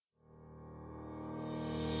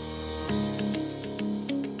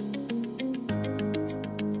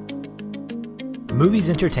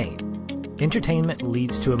Movies entertain. Entertainment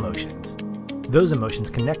leads to emotions. Those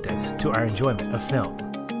emotions connect us to our enjoyment of film.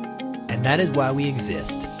 And that is why we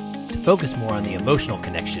exist, to focus more on the emotional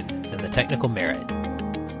connection than the technical merit.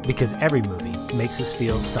 Because every movie makes us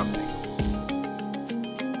feel something.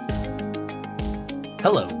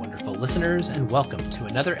 Hello, wonderful listeners, and welcome to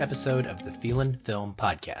another episode of the Feelin' Film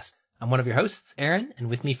Podcast. I'm one of your hosts, Aaron,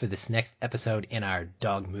 and with me for this next episode in our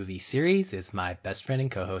dog movie series is my best friend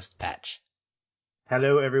and co-host, Patch.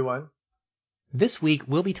 Hello, everyone. This week,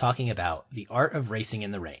 we'll be talking about The Art of Racing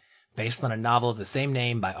in the Rain, based on a novel of the same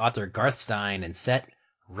name by author Garth Stein and set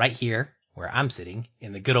right here, where I'm sitting,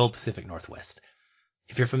 in the good old Pacific Northwest.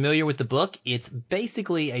 If you're familiar with the book, it's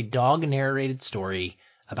basically a dog-narrated story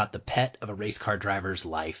about the pet of a race car driver's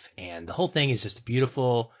life, and the whole thing is just a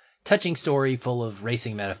beautiful, touching story full of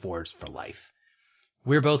racing metaphors for life.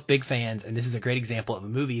 We're both big fans, and this is a great example of a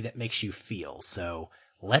movie that makes you feel, so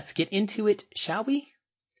let's get into it, shall we?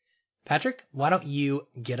 Patrick, why don't you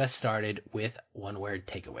get us started with one-word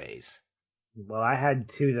takeaways? Well, I had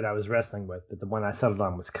two that I was wrestling with, but the one I settled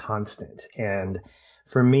on was constant. And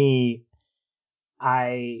for me,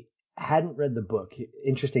 I hadn't read the book.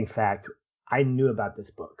 Interesting fact, I knew about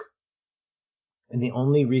this book. And the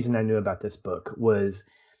only reason I knew about this book was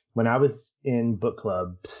when I was in book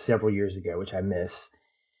club several years ago, which I miss,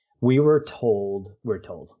 we were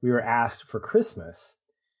asked for Christmas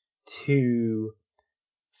to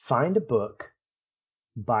find a book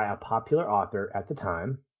by a popular author at the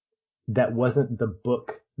time that wasn't the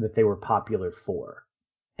book that they were popular for.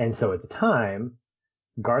 And so at the time,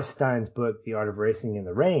 Garth Stein's book, The Art of Racing in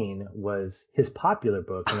the Rain, was his popular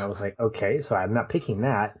book. And I was like, okay, so I'm not picking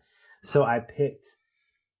that. So I picked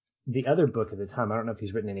the other book at the time. I don't know if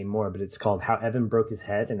he's written any more, but it's called How Evan Broke His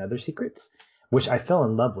Head and Other Secrets, which I fell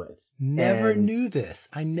in love with. Never knew this.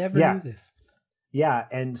 I never knew this. Yeah.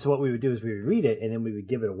 And so what we would do is we would read it and then we would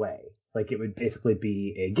give it away. Like it would basically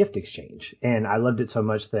be a gift exchange. And I loved it so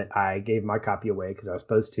much that I gave my copy away because I was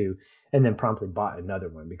supposed to, and then promptly bought another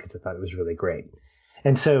one because I thought it was really great.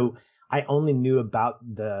 And so I only knew about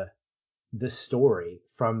the story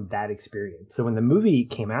from that experience. So when the movie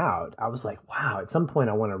came out, I was like, wow, at some point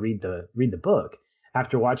I want to read the book.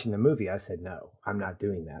 After watching the movie, I said, no, I'm not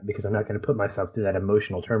doing that because I'm not going to put myself through that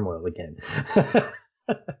emotional turmoil again.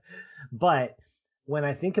 But when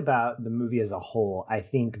I think about the movie as a whole, I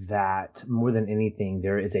think that more than anything,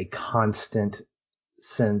 there is a constant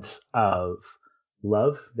sense of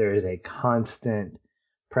love. There is a constant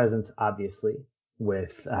presence, obviously,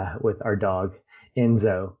 with our dog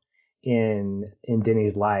Enzo in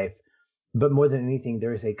Denny's life. But more than anything,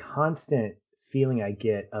 there is a constant feeling I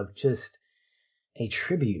get of just a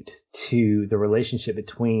tribute to the relationship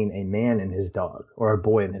between a man and his dog, or a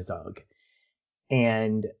boy and his dog.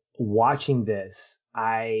 And watching this,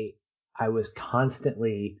 I was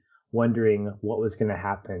constantly wondering what was going to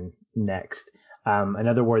happen next.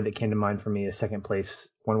 Another word that came to mind for me as second place,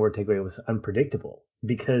 one word takeaway, was unpredictable,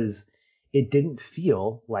 because it didn't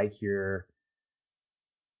feel like your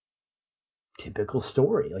typical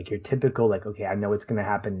story, like your typical, like, okay, I know what's going to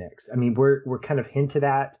happen next. I mean, we're kind of hinted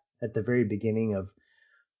at the very beginning of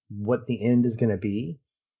what the end is going to be,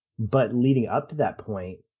 but leading up to that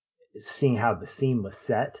point, seeing how the scene was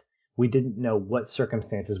set, we didn't know what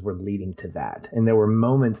circumstances were leading to that. And there were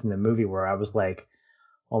moments in the movie where I was like,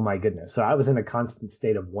 oh my goodness. So I was in a constant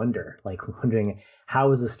state of wonder, like wondering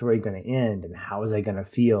how is the story going to end and how was I going to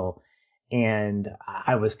feel? And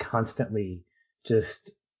I was constantly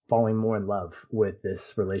just falling more in love with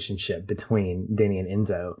this relationship between Danny and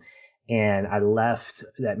Enzo. And I left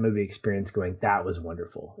that movie experience going, that was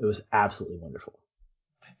wonderful. It was absolutely wonderful.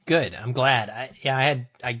 Good. I'm glad.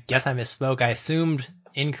 I guess I misspoke. I assumed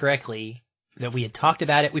incorrectly that we had talked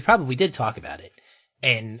about it. We probably did talk about it.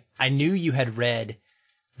 And I knew you had read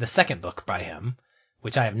the second book by him,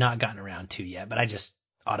 which I have not gotten around to yet, but I just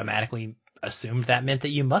automatically assumed that meant that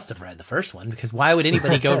you must have read the first one, because why would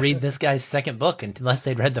anybody go read this guy's second book unless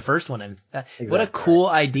they'd read the first one? And Exactly. What a cool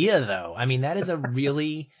idea, though. I mean, that is a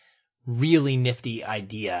really, really nifty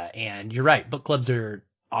idea. And you're right. Book clubs are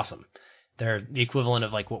awesome. They're the equivalent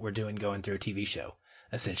of like what we're doing going through a TV show,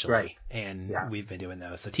 essentially. Right. And we've been doing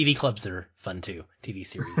those. So TV clubs are fun too. TV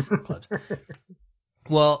series clubs.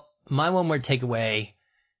 Well, my one word takeaway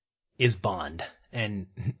is Bond. And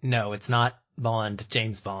no, it's not Bond,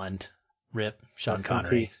 James Bond, RIP, Sean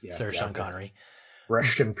Connery, Sean Connery.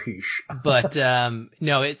 Rest in peace. But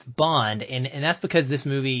no, it's Bond. And that's because this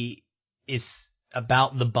movie is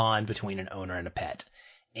about the bond between an owner and a pet.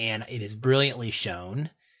 And it is brilliantly shown,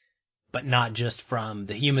 but not just from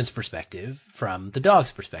the human's perspective, from the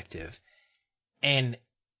dog's perspective. And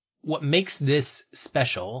what makes this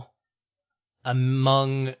special,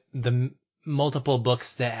 among the multiple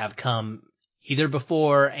books that have come either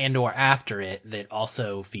before and or after it that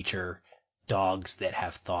also feature dogs that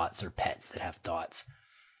have thoughts or pets that have thoughts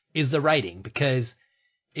is the writing, because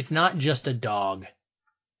it's not just a dog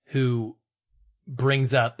who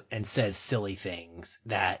brings up and says silly things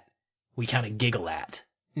that we kind of giggle at.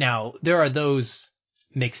 Now, there are those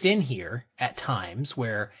mixed in here at times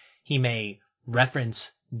where he may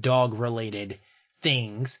reference dog related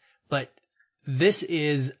things, but this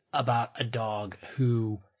is about a dog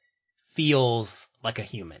who feels like a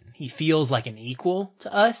human. He feels like an equal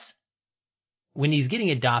to us. When he's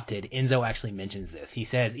getting adopted, Enzo actually mentions this. He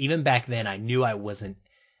says, even back then, I knew I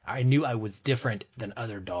was different than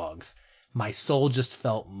other dogs. My soul just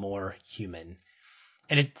felt more human.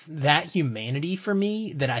 And it's that humanity for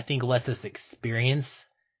me that I think lets us experience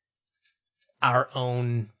our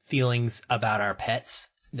own feelings about our pets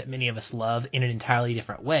that many of us love in an entirely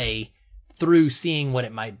different way through seeing what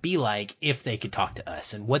it might be like if they could talk to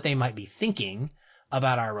us and what they might be thinking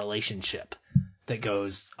about our relationship that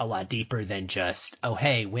goes a lot deeper than just, oh,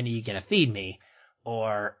 hey, when are you going to feed me?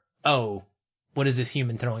 Or, oh, what is this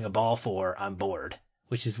human throwing a ball for? I'm bored,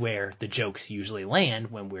 which is where the jokes usually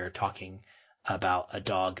land when we're talking about a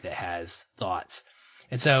dog that has thoughts.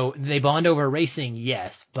 And so they bond over racing,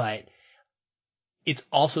 yes, but it's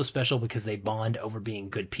also special because they bond over being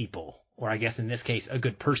good people, or I guess in this case, a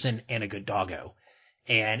good person and a good doggo.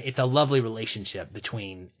 And it's a lovely relationship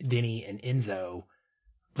between Denny and Enzo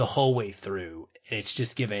the whole way through. And it's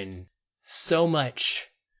just given so much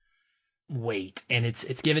weight, and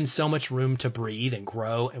it's given so much room to breathe and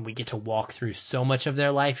grow, and we get to walk through so much of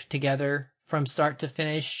their life together from start to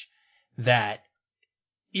finish that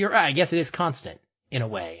you're right, I guess it is constant in a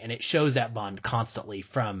way, and it shows that bond constantly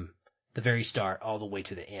from the very start all the way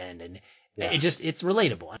to the end. And it's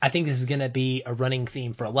relatable. I think this is going to be a running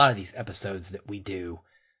theme for a lot of these episodes that we do,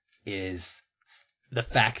 is the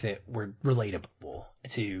fact that we're relatable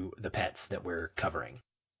to the pets that we're covering.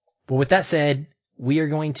 But with that said, we are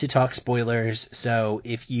going to talk spoilers. So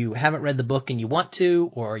if you haven't read the book and you want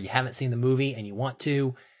to, or you haven't seen the movie and you want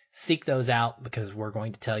to, seek those out, because we're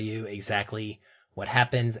going to tell you exactly what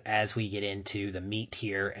happens as we get into the meat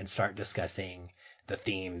here and start discussing the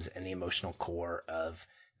themes and the emotional core of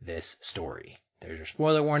this story. There's your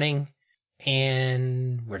spoiler warning,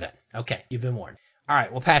 and we're done. Okay, you've been warned. All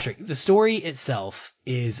right, well, Patrick, the story itself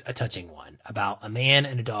is a touching one about a man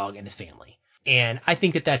and a dog and his family. And I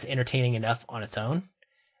think that that's entertaining enough on its own.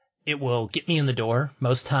 It will get me in the door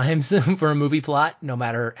most times for a movie plot, no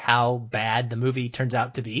matter how bad the movie turns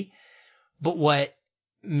out to be. But what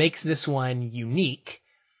makes this one unique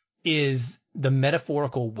is the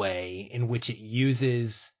metaphorical way in which it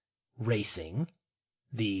uses racing,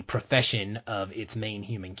 the profession of its main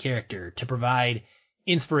human character, to provide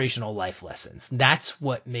inspirational life lessons. That's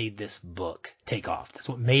what made this book take off. That's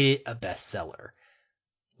what made it a bestseller,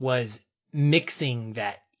 was mixing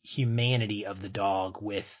that humanity of the dog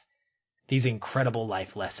with these incredible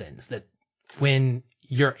life lessons that when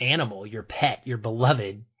your animal, your pet, your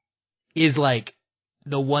beloved is like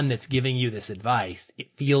the one that's giving you this advice,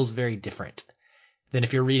 it feels very different than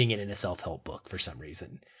if you're reading it in a self-help book for some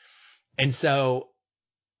reason. And so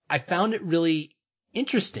I found it really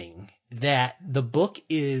interesting that the book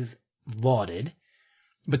is lauded,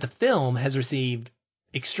 but the film has received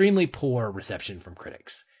extremely poor reception from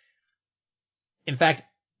critics. In fact,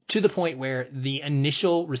 to the point where the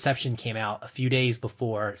initial reception came out a few days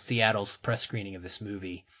before Seattle's press screening of this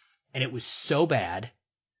movie, and it was so bad,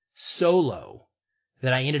 so low,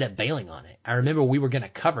 that I ended up bailing on it. I remember we were going to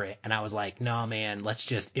cover it, and I was like, no, man,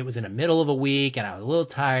 it was in the middle of a week, and I was a little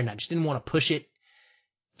tired, and I just didn't want to push it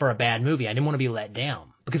for a bad movie. I didn't want to be let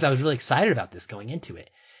down, because I was really excited about this going into it.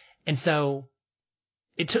 And so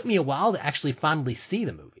it took me a while to actually finally see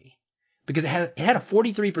the movie, because it had a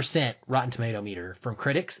 43% Rotten Tomato meter from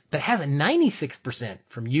critics, but it has a 96%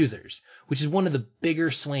 from users, which is one of the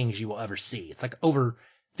bigger swings you will ever see. It's like over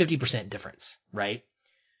 50% difference, right?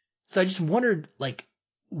 So I just wondered, like,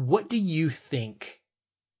 what do you think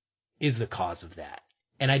is the cause of that?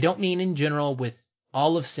 And I don't mean in general with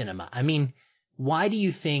all of cinema. I mean, why do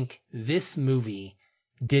you think this movie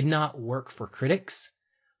did not work for critics,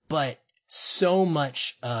 but so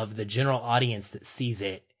much of the general audience that sees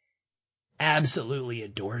it absolutely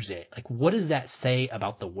adores it? Like, what does that say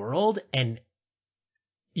about the world? And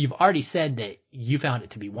you've already said that you found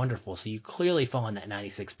it to be wonderful, so you clearly fall in that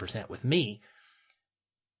 96% with me.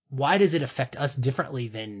 Why does it affect us differently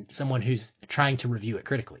than someone who's trying to review it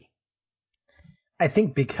critically? I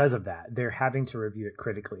think because of that, they're having to review it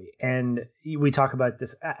critically. And we talk about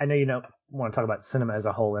this. I know you don't want to talk about cinema as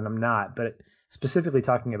a whole, and I'm not, but specifically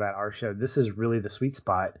talking about our show, this is really the sweet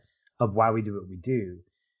spot of why we do what we do.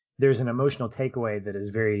 There's an emotional takeaway that is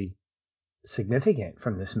very significant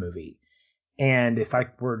from this movie. And if I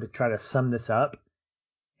were to try to sum this up,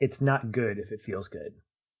 it's not good if it feels good.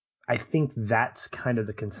 I think that's kind of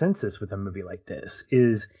the consensus with a movie like this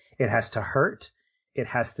is it has to hurt. It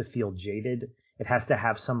has to feel jaded. It has to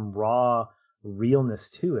have some raw realness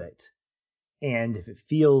to it. And if it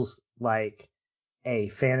feels like a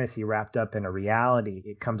fantasy wrapped up in a reality,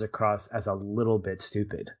 it comes across as a little bit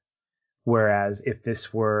stupid. Whereas if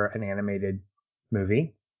this were an animated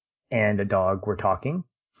movie and a dog were talking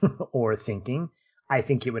or thinking, I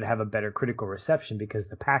think it would have a better critical reception because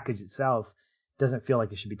the package itself doesn't feel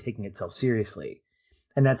like it should be taking itself seriously.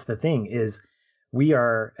 And that's the thing is we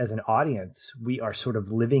are, as an audience, we are sort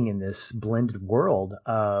of living in this blended world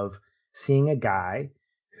of seeing a guy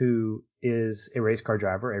who is a race car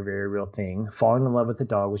driver, a very real thing, falling in love with a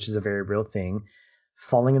dog, which is a very real thing,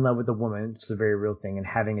 falling in love with a woman, which is a very real thing, and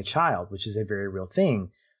having a child, which is a very real thing.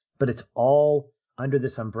 But it's all under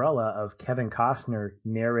this umbrella of Kevin Costner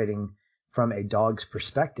narrating from a dog's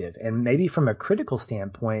perspective. And maybe from a critical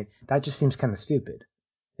standpoint, that just seems kind of stupid.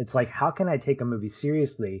 It's like, how can I take a movie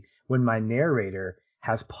seriously when my narrator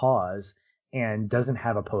has paws and doesn't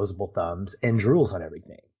have opposable thumbs and drools on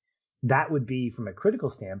everything? That would be, from a critical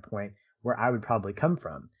standpoint, where I would probably come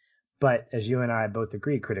from. But as you and I both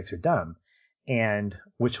agree, critics are dumb. And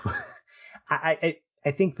which I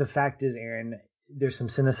think the fact is, Aaron, there's some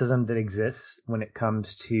cynicism that exists when it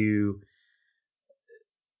comes to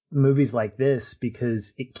movies like this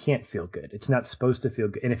because it can't feel good. It's not supposed to feel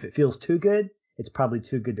good. And if it feels too good, it's probably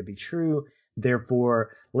too good to be true.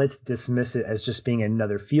 Therefore, let's dismiss it as just being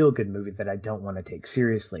another feel-good movie that I don't want to take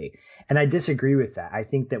seriously. And I disagree with that. I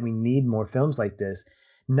think that we need more films like this,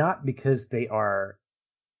 not because they are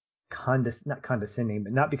not condescending,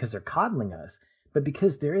 but not because they're coddling us, but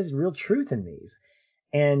because there is real truth in these.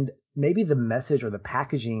 And maybe the message or the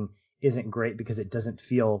packaging isn't great because it doesn't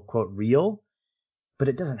feel, quote, real, but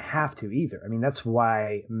it doesn't have to either. I mean, that's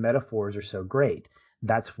why metaphors are so great.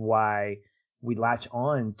 That's why we latch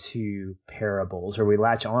on to parables or we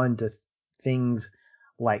latch on to things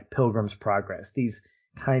like Pilgrim's Progress, these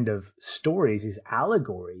kind of stories, these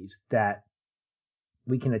allegories that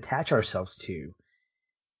we can attach ourselves to.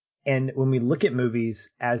 And when we look at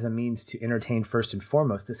movies as a means to entertain first and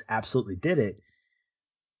foremost, this absolutely did it.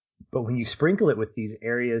 But when you sprinkle it with these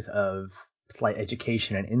areas of slight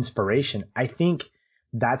education and inspiration, I think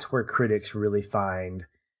that's where critics really find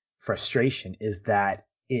frustration, is that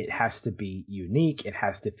it has to be unique. It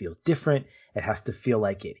has to feel different. It has to feel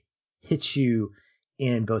like it hits you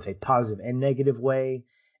in both a positive and negative way.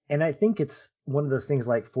 And I think it's one of those things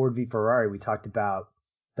like Ford v Ferrari. We talked about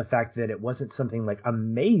the fact that it wasn't something like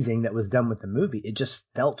amazing that was done with the movie. It just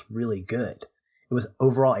felt really good. It was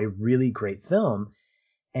overall a really great film.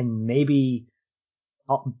 And maybe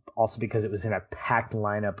also because it was in a packed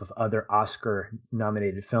lineup of other Oscar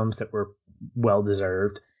nominated films that were well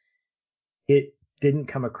deserved, it didn't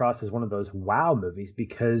come across as one of those wow movies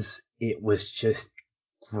because it was just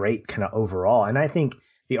great kind of overall. And I think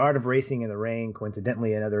The Art of Racing in the Rain,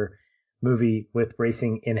 coincidentally another movie with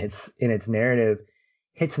racing in its narrative,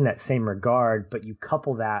 hits in that same regard, but you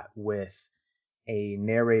couple that with a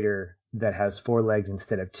narrator that has 4 legs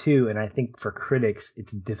instead of 2. And I think for critics,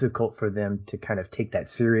 it's difficult for them to kind of take that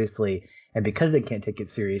seriously. And because they can't take it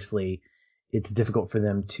seriously, it's difficult for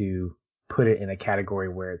them to put it in a category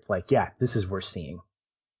where it's like, yeah, this is worth seeing.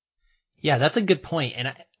 Yeah, that's a good point.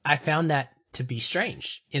 And I found that to be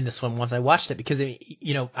strange in this one once I watched it because,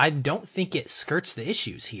 I don't think it skirts the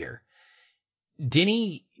issues here.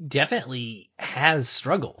 Denny definitely has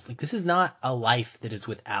struggles. Like, this is not a life that is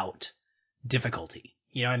without difficulty.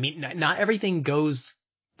 You know what I mean? Not everything goes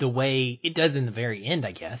the way it does in the very end,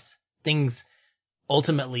 I guess. Things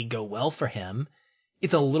ultimately go well for him.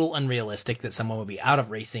 It's a little unrealistic that someone would be out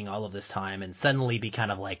of racing all of this time and suddenly be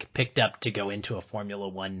kind of like picked up to go into a Formula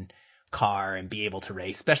One car and be able to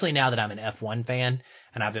race, especially now that I'm an F1 fan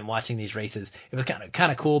and I've been watching these races. It was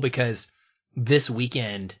kind of cool because this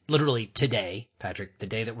weekend, literally today, Patrick, the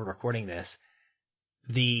day that we're recording this,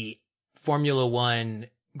 the Formula One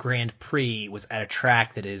Grand Prix was at a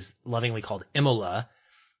track that is lovingly called Imola,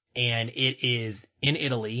 and it is in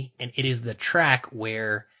Italy, and it is the track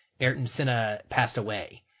where Ayrton Senna passed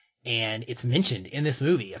away. And it's mentioned in this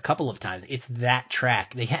movie a couple of times. It's that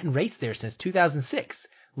track. They hadn't raced there since 2006.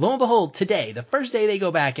 Lo and behold, today, the first day they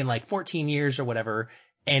go back in like 14 years or whatever,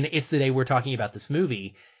 and it's the day we're talking about this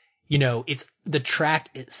movie. It's the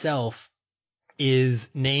track itself is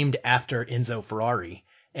named after Enzo Ferrari.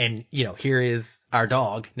 And, here is our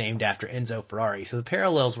dog named after Enzo Ferrari. So the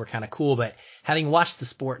parallels were kind of cool, but having watched the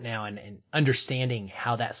sport now and understanding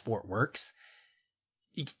how that sport works,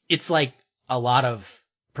 it's like a lot of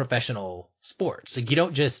professional sports. Like you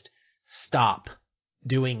don't just stop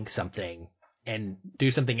doing something and do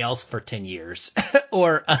something else for 10 years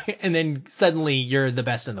and then suddenly you're the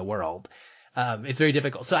best in the world. It's very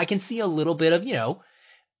difficult. So I can see a little bit of, you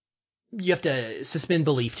have to suspend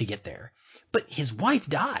belief to get there. But his wife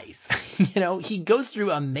dies. He goes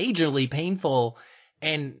through a majorly painful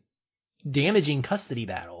and damaging custody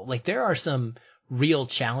battle. Like there are some real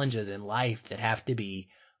challenges in life that have to be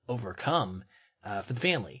overcome for the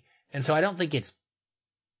family. And so I don't think it's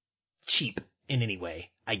cheap in any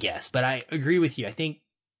way, I guess. But I agree with you. I think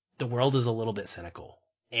the world is a little bit cynical,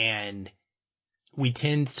 and we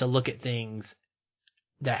tend to look at things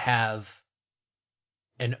that have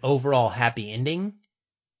an overall happy ending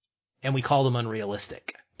and we call them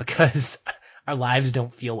unrealistic because our lives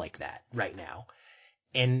don't feel like that right now.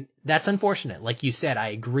 And that's unfortunate. Like you said, I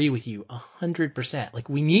agree with you 100%. Like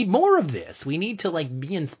we need more of this. We need to like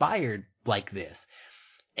be inspired like this.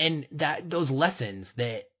 And those lessons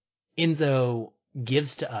that Enzo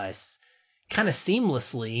gives to us kind of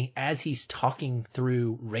seamlessly as he's talking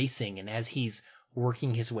through racing and as he's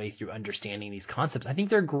working his way through understanding these concepts, I think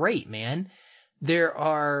they're great, man. There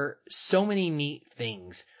are so many neat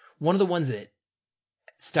things. One of the ones that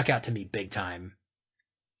stuck out to me big time,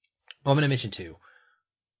 I'm going to mention two.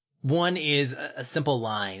 One is a simple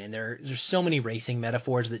line, and there's so many racing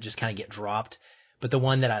metaphors that just kind of get dropped. But the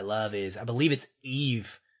one that I love is, I believe it's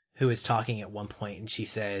Eve who is talking at one point, and she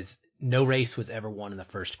says, "No race was ever won in the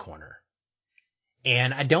first corner."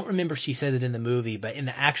 And I don't remember if she said it in the movie, but in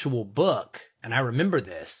the actual book, and I remember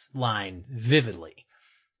this line vividly,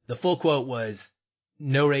 the full quote was,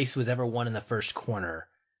 "No race was ever won in the first corner,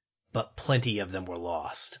 but plenty of them were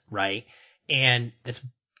lost," right? And that's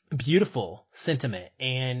a beautiful sentiment.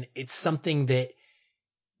 And it's something that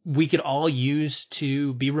we could all use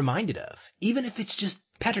to be reminded of. Even if it's just,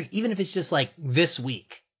 Patrick, even if it's just like this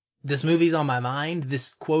week, this movie's on my mind,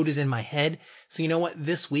 this quote is in my head. So you know what?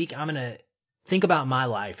 This week, I'm going to think about my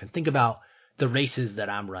life and think about the races that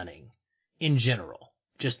I'm running in general.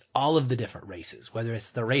 Just all of the different races, whether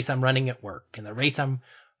it's the race I'm running at work and the race I'm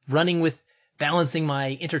running with balancing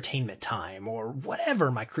my entertainment time or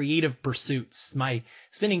whatever, my creative pursuits, my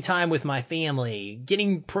spending time with my family,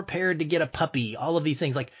 getting prepared to get a puppy, all of these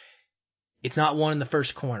things. Like, it's not one in the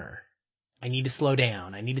first corner. I need to slow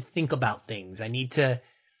down. I need to think about things. I need to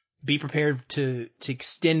be prepared to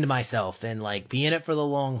extend myself and like be in it for the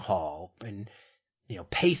long haul and,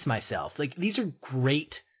 pace myself. Like, these are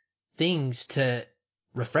great things to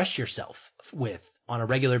refresh yourself with on a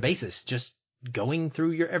regular basis, just going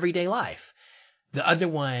through your everyday life. The other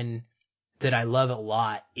one that I love a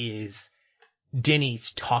lot is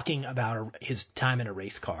Denny's talking about his time in a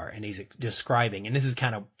race car, and he's describing, and this is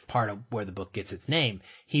kind of part of where the book gets its name.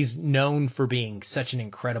 He's known for being such an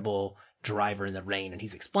incredible driver in the rain, and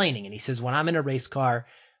he's explaining, and he says, "When I'm in a race car,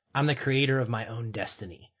 I'm the creator of my own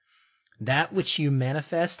destiny. That which you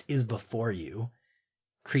manifest is before you.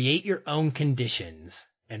 Create your own conditions,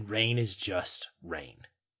 and rain is just rain."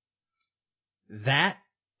 That,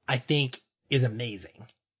 I think, is amazing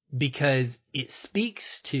because it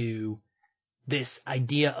speaks to this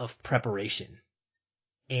idea of preparation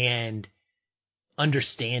and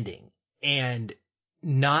understanding and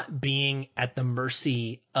not being at the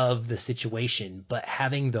mercy of the situation, but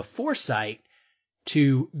having the foresight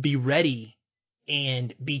to be ready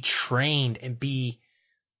and be trained and be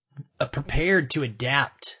prepared to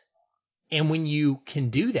adapt. And when you can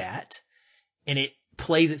do that, and it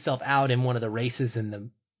plays itself out in one of the races in the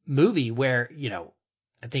movie where,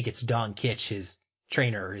 I think it's Don Kitch, his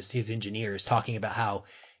trainer, his engineer, is talking about how,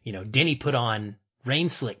 Denny put on rain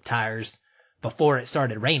slick tires before it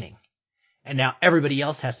started raining. And now everybody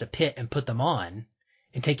else has to pit and put them on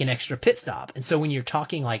and take an extra pit stop. And so when you're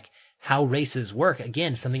talking like how races work,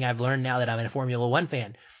 again, something I've learned now that I'm a Formula One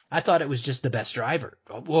fan, I thought it was just the best driver.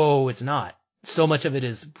 Whoa, it's not. So much of it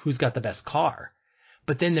is who's got the best car.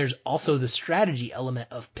 But then there's also the strategy element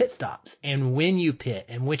of pit stops and when you pit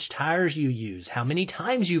and which tires you use, how many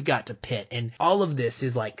times you've got to pit. And all of this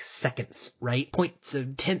is like seconds, right?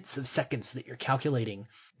 Tenths of seconds that you're calculating.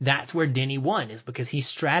 That's where Denny won, is because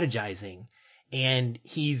he's strategizing and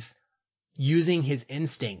he's using his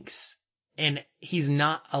instincts and he's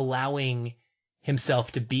not allowing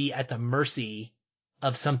himself to be at the mercy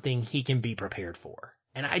of something he can be prepared for.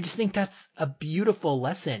 And I just think that's a beautiful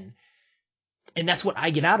lesson. And that's what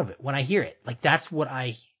I get out of it when I hear it. Like, that's what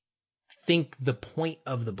I think the point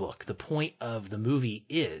of the book, the point of the movie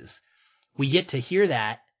is, we get to hear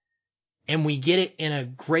that, and we get it in a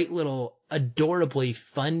great little, adorably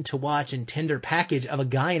fun to watch and tender package of a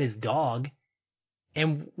guy and his dog.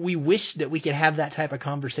 And we wish that we could have that type of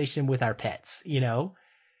conversation with our pets, you know?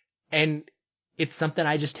 And it's something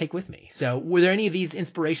I just take with me. So were there any of these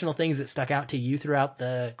inspirational things that stuck out to you throughout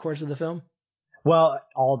the course of the film? Well,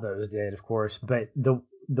 all those did, of course. But the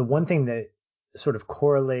one thing that sort of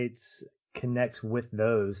correlates, connects with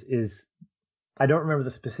those is, I don't remember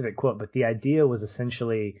the specific quote, but the idea was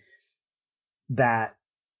essentially that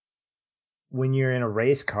when you're in a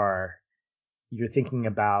race car, you're thinking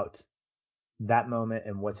about that moment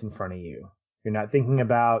and what's in front of you. You're not thinking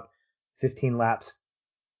about 15 laps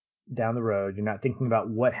down the road. You're not thinking about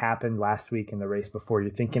what happened last week in the race before.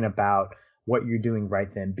 You're thinking about what you're doing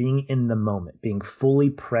right then, being in the moment, being fully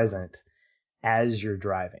present as you're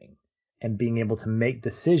driving, and being able to make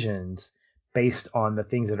decisions based on the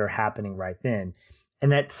things that are happening right then.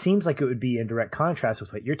 And that seems like it would be in direct contrast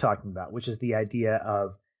with what you're talking about, which is the idea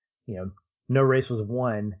of, no race was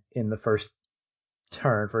won in the first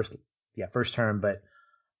turn, but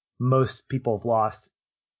most people have lost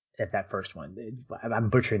at that first one. I'm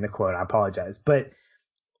butchering the quote. I apologize. But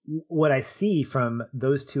what I see from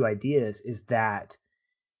those two ideas is that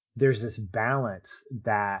there's this balance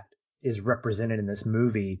that is represented in this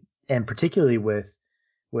movie, and particularly with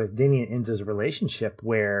Denny and Enzo's relationship,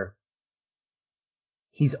 where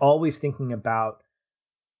he's always thinking about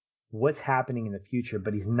what's happening in the future,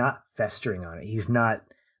 but he's not festering on it. He's not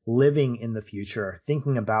living in the future or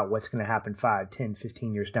thinking about what's going to happen 5, 10,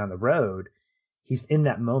 15 years down the road. He's in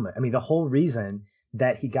that moment. I mean, the whole reason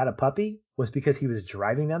that he got a puppy was because he was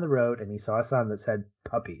driving down the road and he saw a sign that said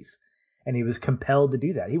puppies, and he was compelled to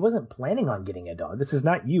do that. He wasn't planning on getting a dog. This is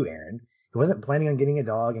not you, Aaron. He wasn't planning on getting a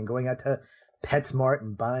dog and going out to PetSmart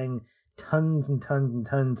and buying tons and tons and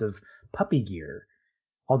tons of puppy gear,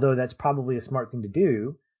 although that's probably a smart thing to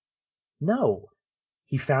do. No,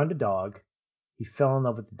 he found a dog. He fell in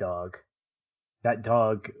love with the dog. That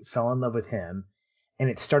dog fell in love with him, and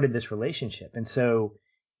it started this relationship. And so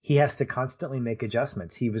he has to constantly make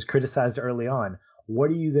adjustments. He was criticized early on. What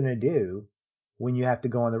are you going to do when you have to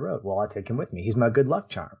go on the road? Well, I'll take him with me. He's my good luck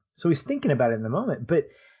charm. So he's thinking about it in the moment. But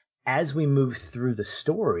as we move through the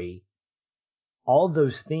story, all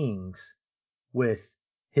those things with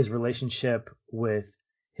his relationship with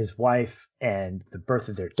his wife and the birth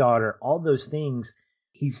of their daughter, all those things,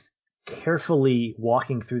 he's carefully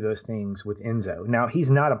walking through those things with Enzo. Now, he's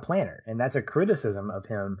not a planner, and that's a criticism of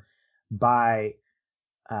him by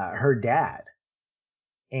her dad,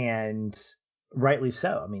 and rightly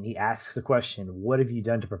so. I mean, he asks the question, what have you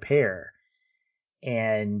done to prepare?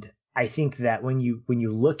 And I think that when you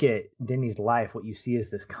look at Denny's life, what you see is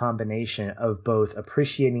this combination of both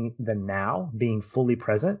appreciating the now, being fully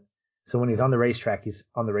present. So when he's on the racetrack, he's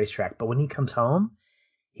on the racetrack. But when he comes home,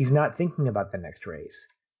 he's not thinking about the next race.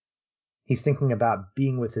 He's thinking about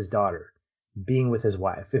being with his daughter, being with his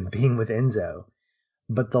wife, and being with Enzo.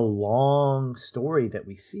 But the long story that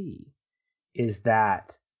we see is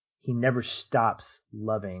that he never stops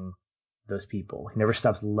loving those people. He never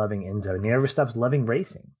stops loving Enzo, and he never stops loving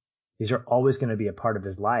racing. These are always going to be a part of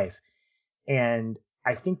his life. And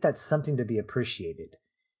I think that's something to be appreciated,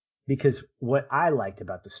 because what I liked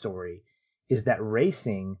about the story is that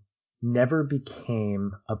racing never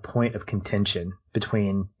became a point of contention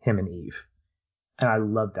between him and Eve. And I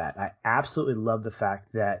love that. I absolutely love the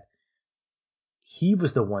fact that he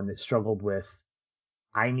was the one that struggled with,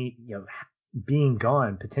 being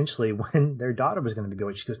gone potentially when their daughter was going to be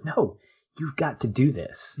going. She goes, no, you've got to do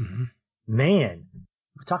this. Mm-hmm. Man,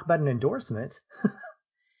 we talk about an endorsement.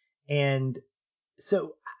 And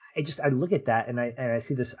so I look at that and I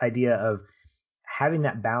see this idea of having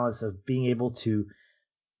that balance of being able to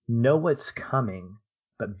know what's coming,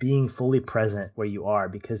 but being fully present where you are,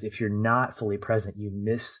 because if you're not fully present, you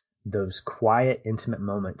miss those quiet, intimate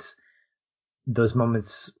moments, those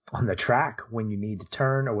moments on the track when you need to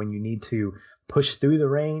turn or when you need to push through the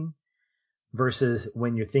rain, versus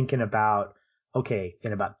when you're thinking about, okay,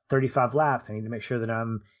 in about 35 laps, I need to make sure that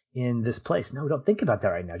I'm in this place. No, don't think about that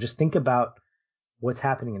right now. Just think about what's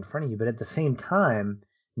happening in front of you. But at the same time,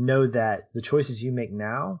 know that the choices you make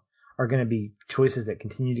now are going to be choices that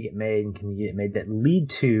continue to get made and can get made that lead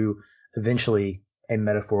to eventually a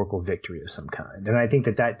metaphorical victory of some kind. And I think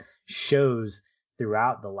that shows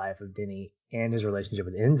throughout the life of Denny and his relationship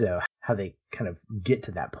with Enzo, how they kind of get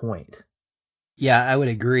to that point. Yeah, I would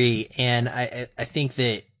agree. And I think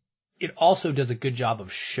that it also does a good job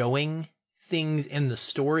of showing things in the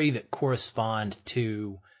story that correspond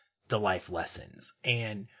to the life lessons.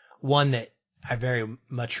 And one that I very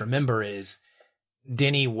much remember is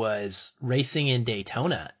Denny was racing in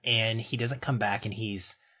Daytona, and he doesn't come back, and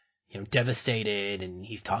he's, devastated, and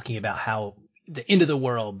he's talking about how the end of the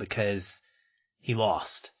world because he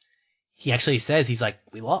lost. He actually says, he's like,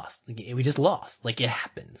 we lost. We just lost. Like, it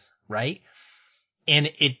happens, right?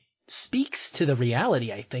 And it speaks to the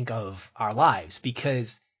reality, I think, of our lives,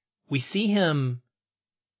 because we see him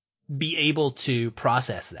be able to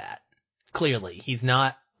process that. Clearly, he's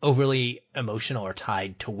not overly emotional or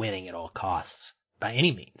tied to winning at all costs by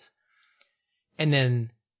any means. And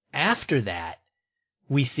then after that,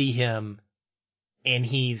 we see him, and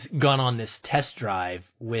he's gone on this test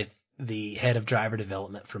drive with the head of driver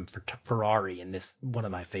development from Ferrari in this, one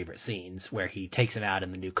of my favorite scenes, where he takes him out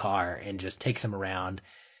in the new car and just takes him around,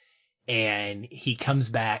 and he comes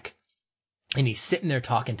back and he's sitting there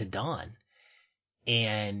talking to Don,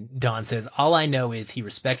 and Don says, all I know is he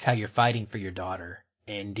respects how you're fighting for your daughter.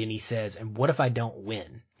 And Denny says, and what if I don't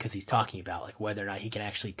win? Because he's talking about like whether or not he can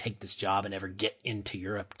actually take this job and ever get into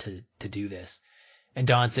Europe to do this. And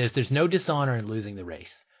Don says, there's no dishonor in losing the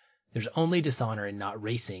race. There's only dishonor in not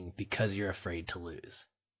racing because you're afraid to lose.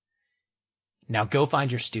 Now go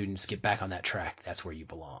find your students, get back on that track. That's where you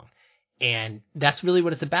belong. And that's really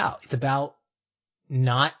what it's about. It's about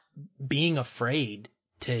not being afraid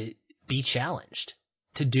to be challenged,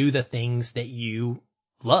 to do the things that you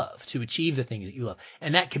love, to achieve the things that you love.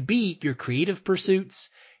 And that could be your creative pursuits,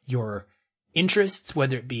 your interests,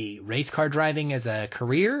 whether it be race car driving as a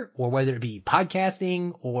career, or whether it be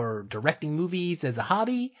podcasting or directing movies as a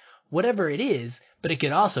hobby, whatever it is. But it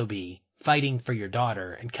could also be fighting for your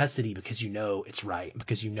daughter in custody because you know it's right,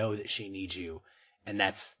 because you know that she needs you, and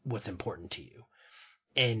that's what's important to you.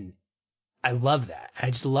 And I love that.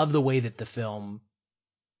 I just love the way that the film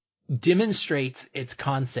demonstrates its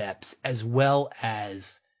concepts as well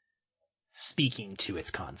as speaking to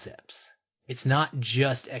its concepts. It's not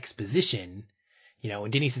just exposition.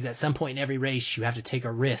 When Denny says at some point in every race, you have to take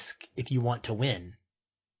a risk if you want to win.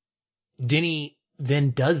 Denny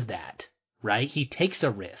then does that, right? He takes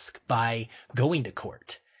a risk by going to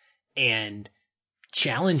court and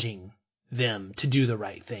challenging them to do the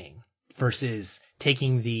right thing versus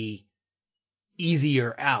taking the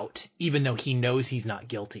easier out, even though he knows he's not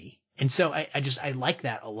guilty. And so I like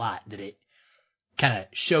that a lot, that it kind of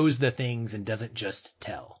shows the things and doesn't just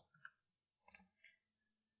tell.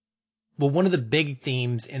 Well, one of the big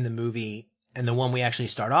themes in the movie, and the one we actually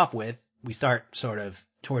start off with, we start sort of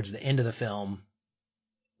towards the end of the film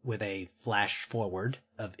with a flash forward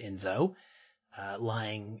of Enzo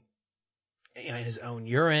lying in his own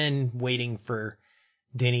urine, waiting for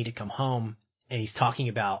Denny to come home. And he's talking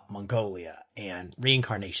about Mongolia and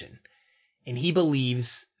reincarnation. And he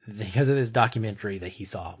believes, because of this documentary that he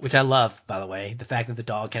saw, which I love, by the way, the fact that the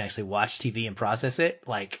dog can actually watch TV and process it,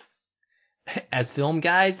 like, as film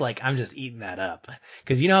guys, like, I'm just eating that up.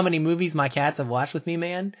 Because you know how many movies my cats have watched with me,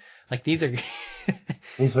 man? Like, these are...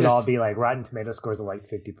 These would all be like Rotten Tomato scores of like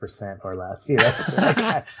 50% or less.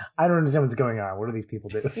 Like, I don't understand what's going on. What are these people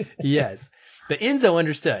doing? Yes. But Enzo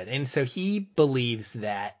understood. And so he believes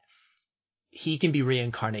that he can be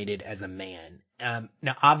reincarnated as a man.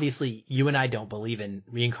 Now, obviously, you and I don't believe in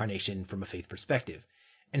reincarnation from a faith perspective.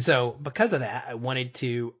 And so because of that, I wanted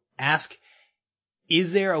to ask,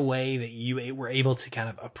 is there a way that you were able to kind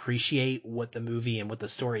of appreciate what the movie and what the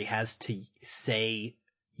story has to say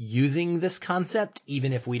using this concept,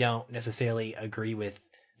 even if we don't necessarily agree with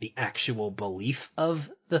the actual belief of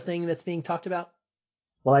the thing that's being talked about?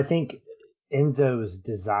 Well, I think Enzo's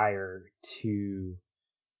desire to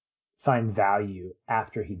find value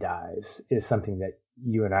after he dies is something that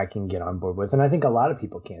you and I can get on board with. And I think a lot of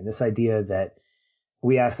people can. This idea that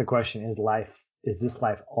we ask the question, is this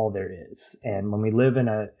life all there is? And when we live in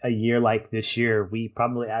a year like this year, we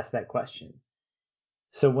probably ask that question.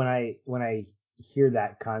 So when I hear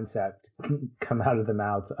that concept come out of the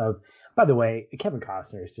mouth of, by the way, Kevin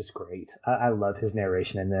Costner is just great. I love his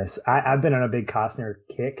narration in this. I've been on a big Costner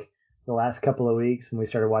kick the last couple of weeks when we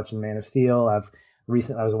started watching Man of Steel. I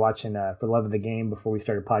was watching For Love of the Game before we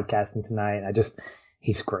started podcasting tonight.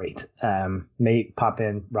 He's great. May pop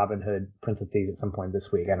in Robin Hood, Prince of Thieves at some point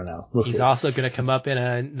this week. I don't know. He's also going to come up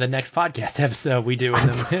in the next podcast episode we do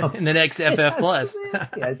in the next FF Plus.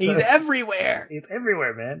 Yeah, He's everywhere. He's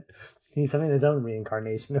everywhere, man. He's having his own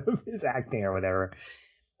reincarnation of his acting or whatever.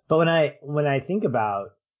 But when I think about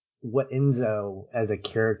what Enzo as a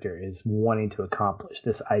character is wanting to accomplish,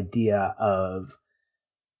 this idea of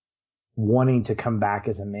wanting to come back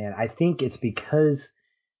as a man, I think it's because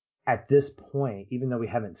at this point, even though we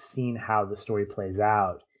haven't seen how the story plays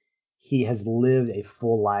out, he has lived a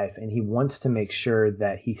full life and he wants to make sure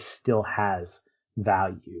that he still has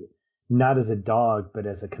value, not as a dog, but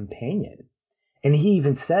as a companion. And he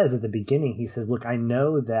even says at the beginning, he says, look, I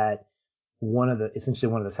know that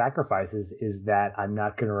essentially one of the sacrifices is that I'm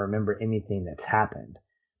not going to remember anything that's happened.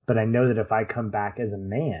 But I know that if I come back as a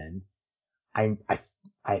man,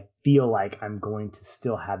 I feel like I'm going to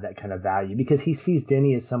still have that kind of value, because he sees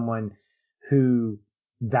Denny as someone who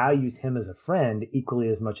values him as a friend equally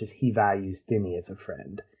as much as he values Denny as a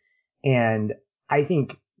friend. And I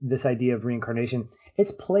think this idea of reincarnation,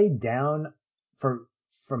 it's played down from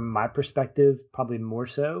my perspective, probably more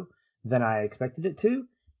so than I expected it to.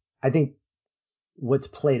 I think what's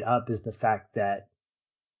played up is the fact that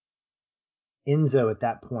Enzo at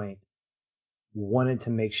that point wanted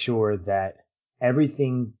to make sure that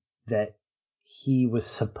everything that he was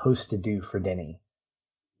supposed to do for Denny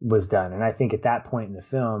was done. And I think at that point in the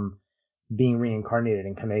film, being reincarnated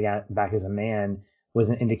and coming back as a man was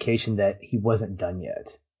an indication that he wasn't done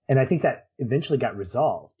yet. And I think that eventually got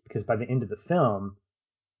resolved, because by the end of the film,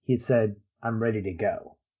 he had said, I'm ready to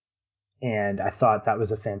go. And I thought that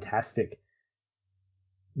was a fantastic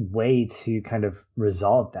way to kind of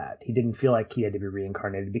resolve that. He didn't feel like he had to be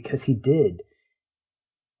reincarnated, because he did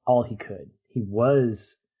all he could. He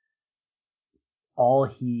was all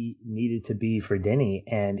he needed to be for Denny,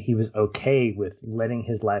 and he was okay with letting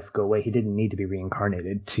his life go away. He didn't need to be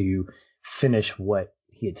reincarnated to finish what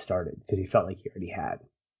he had started, because he felt like he already had.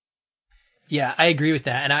 Yeah, I agree with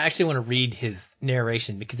that. And I actually want to read his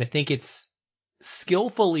narration, because I think it's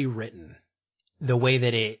skillfully written, the way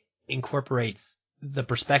that it incorporates the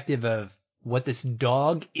perspective of what this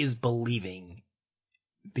dog is believing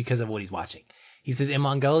because of what he's watching. He says, in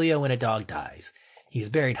Mongolia, when a dog dies, he is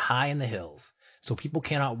buried high in the hills, so people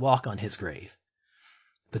cannot walk on his grave.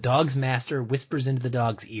 The dog's master whispers into the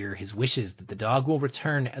dog's ear his wishes that the dog will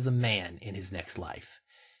return as a man in his next life.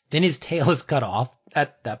 Then his tail is cut off,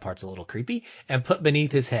 that part's a little creepy, and put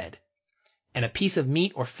beneath his head. And a piece of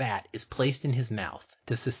meat or fat is placed in his mouth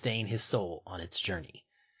to sustain his soul on its journey.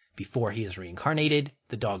 Before he is reincarnated,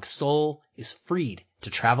 the dog's soul is freed to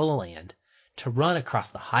travel a land, to run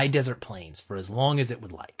across the high desert plains for as long as it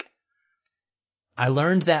would like. I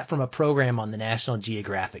learned that from a program on the National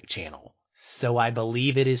Geographic Channel, so I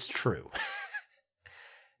believe it is true.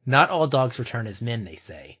 Not all dogs return as men, they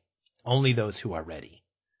say. Only those who are ready.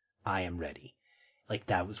 I am ready. Like,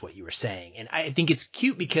 that was what you were saying. And I think it's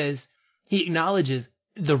cute because he acknowledges,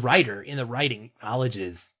 the writer in the writing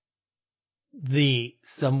acknowledges the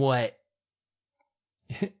somewhat,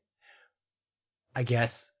 I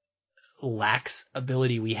guess, lax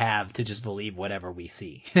ability we have to just believe whatever we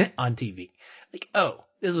see on TV. Like, oh,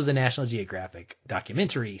 this was a National Geographic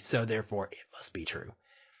documentary, so therefore it must be true.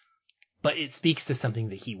 But it speaks to something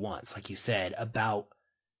that he wants, like you said, about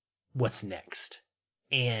what's next.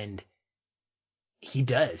 And he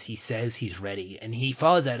does. He says he's ready. And he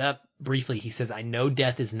follows that up briefly. He says, I know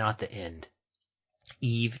death is not the end.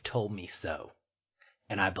 Eve told me so,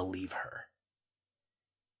 and I believe her.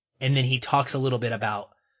 And then he talks a little bit about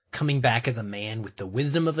coming back as a man with the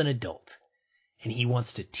wisdom of an adult, and he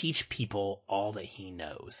wants to teach people all that he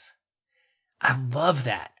knows. I love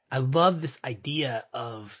that. I love this idea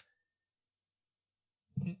of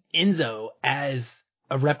Enzo as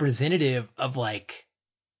a representative of, like,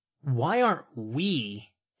 why aren't we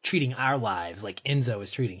treating our lives like Enzo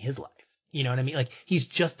is treating his life? You know what I mean? Like, he's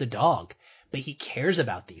just a dog, but he cares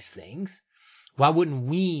about these things. Why wouldn't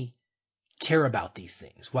we care about these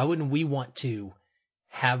things? Why wouldn't we want to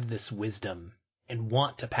have this wisdom and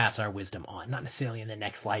want to pass our wisdom on? Not necessarily in the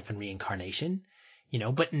next life and reincarnation,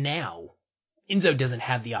 but now. Enzo doesn't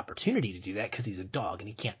have the opportunity to do that because he's a dog and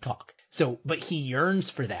he can't talk. So, but he yearns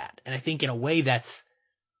for that. And I think in a way that's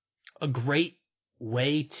a great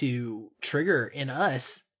way to trigger in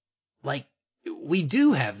us, like, we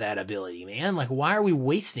do have that ability, man. Like, why are we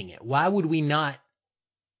wasting it? Why would we not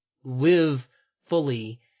live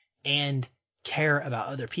fully and care about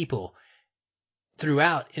other people?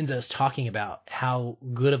 Throughout, Enzo's talking about how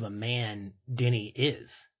good of a man Denny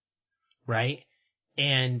is, right?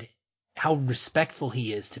 And how respectful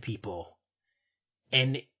he is to people.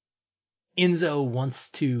 And Enzo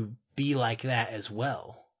wants to be like that as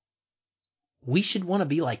well. We should want to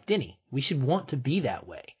be like Denny. We should want to be that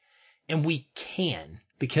way. And we can,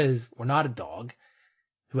 because we're not a dog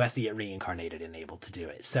who has to get reincarnated and able to do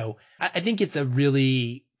it. So I think it's a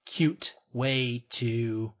really cute way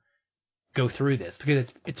to go through this,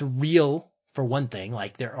 because it's real, for one thing.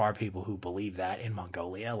 Like, there are people who believe that in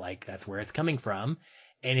Mongolia, like, that's where it's coming from.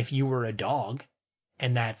 And if you were a dog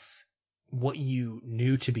and that's what you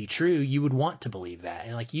knew to be true, you would want to believe that.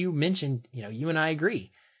 And like you mentioned, you and I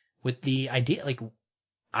agree with the idea. Like,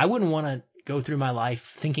 I wouldn't want to go through my life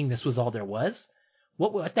thinking this was all there was.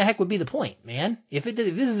 What the heck would be the point, man? If this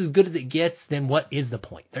is as good as it gets, then what is the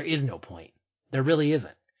point? There is no point. There really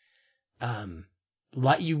isn't.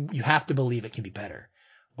 You have to believe it can be better,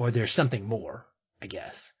 or there's something more, I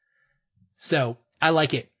guess. So I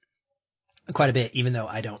like it quite a bit, even though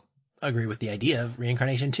I don't agree with the idea of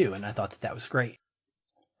reincarnation too. And I thought that was great.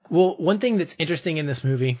 Well, one thing that's interesting in this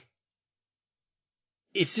movie,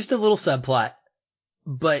 it's just a little subplot,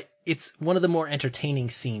 but it's one of the more entertaining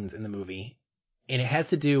scenes in the movie. And it has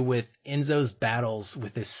to do with Enzo's battles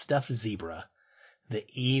with this stuffed zebra that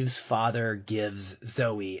Eve's father gives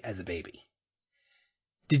Zoe as a baby.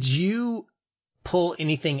 Did you pull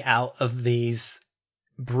anything out of these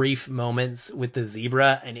brief moments with the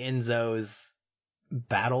zebra and Enzo's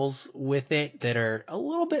battles with it that are a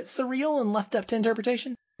little bit surreal and left up to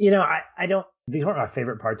interpretation? I don't, these weren't my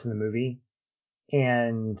favorite parts of the movie,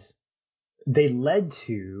 and they led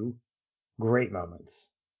to great moments.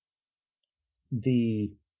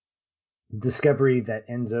 The discovery that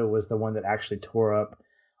Enzo was the one that actually tore up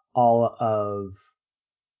all of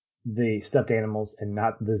the stuffed animals and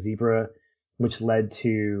not the zebra, which led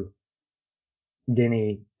to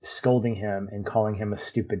Denny scolding him and calling him a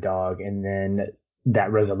stupid dog. And then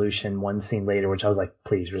that resolution one scene later, which I was like,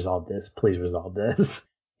 please resolve this. Please resolve this.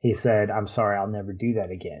 He said, I'm sorry, I'll never do that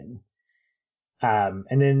again. And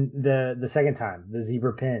then the second time, the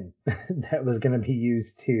zebra pin that was going to be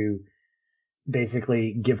used to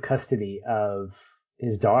basically give custody of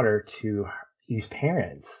his daughter to his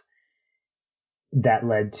parents, that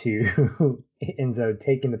led to Enzo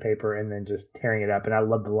taking the paper and then just tearing it up. And I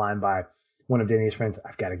love the line by one of Denny's friends,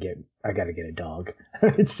 I gotta get a dog.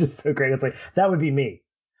 It's just so great. It's like, that would be me.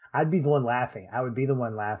 I'd be the one laughing. I would be the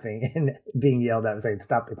one laughing and being yelled at and saying,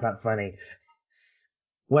 stop, it's not funny.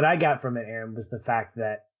 What I got from it, Aaron, was the fact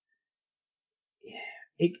that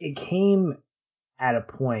it came at a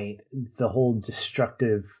point, the whole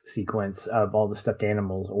destructive sequence of all the stuffed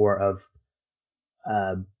animals, or of,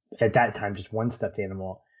 at that time, just one stuffed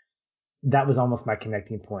animal. That was almost my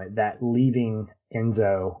connecting point, that leaving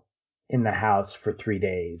Enzo in the house for 3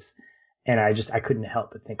 days. And I couldn't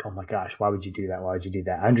help but think, oh my gosh, why would you do that? Why would you do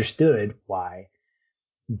that? I understood why,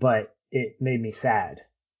 but it made me sad.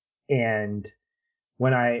 And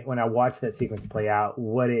when I watched that sequence play out,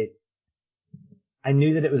 I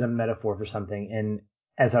knew that it was a metaphor for something. And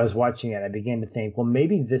as I was watching it, I began to think, well,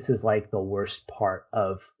 maybe this is like the worst part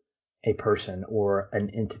of a person or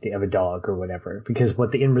an entity, of a dog or whatever, because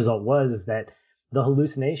what the end result was is that the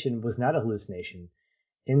hallucination was not a hallucination.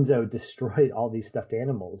 Enzo destroyed all these stuffed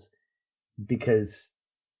animals because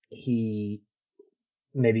he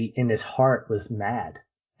maybe in his heart was mad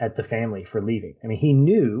at the family for leaving. I mean, he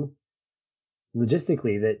knew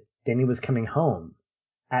logistically that Denny was coming home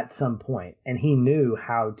at some point, and he knew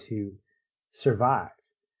how to survive.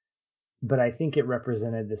 But I think it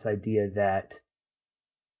represented this idea that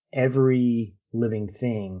every living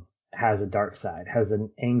thing has a dark side, has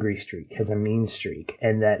an angry streak, has a mean streak,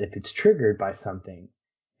 and that if it's triggered by something,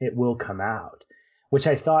 it will come out, which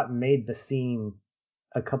I thought made the scene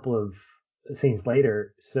a couple of scenes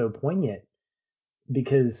later so poignant,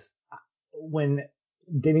 because when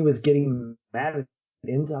Denny was getting mad at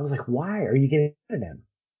Enzo, I was like, why are you getting mad at him?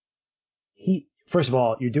 First of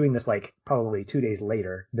all, you're doing this like probably 2 days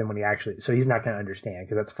later than when so he's not going to understand,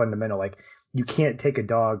 because that's fundamental. Like, you can't take a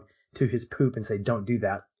dog to his poop and say, don't do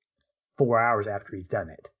that 4 hours after he's done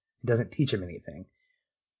it. It doesn't teach him anything.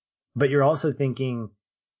 But you're also thinking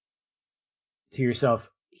to yourself,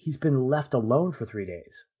 he's been left alone for 3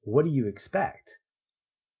 days. What do you expect?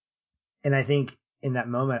 And I think in that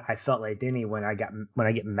moment, I felt like Denny when I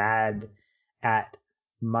get mad at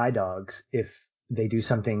my dogs if they do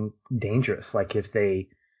something dangerous, like if they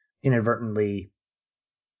inadvertently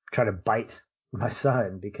try to bite my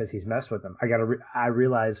son because he's messed with him. I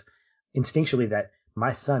realize instinctually that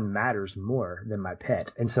my son matters more than my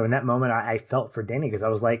pet. And so in that moment, I felt for Denny, because I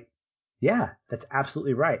was like, yeah, that's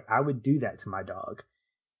absolutely right. I would do that to my dog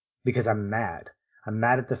because I'm mad. I'm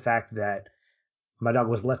mad at the fact that my dog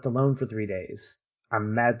was left alone for 3 days.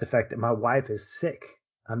 I'm mad at the fact that my wife is sick.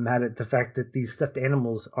 I'm mad at the fact that these stuffed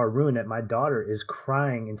animals are ruined, that my daughter is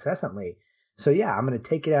crying incessantly. So yeah, I'm going to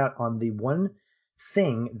take it out on the one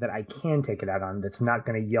thing that I can take it out on, that's not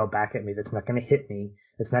going to yell back at me, that's not going to hit me,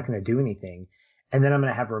 that's not going to do anything. And then I'm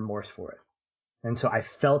going to have remorse for it. And so I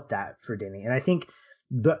felt that for Denny. And I think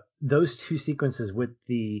those two sequences with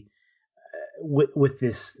the with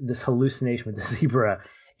this hallucination with the zebra,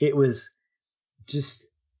 it was just,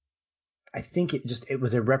 I think it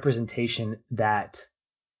was a representation that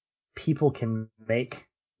people can make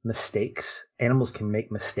mistakes, animals can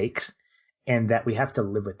make mistakes, and that we have to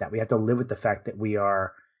live with that. We have to live with the fact that we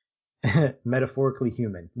are metaphorically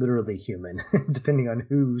human, literally human, depending on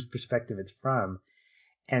whose perspective it's from,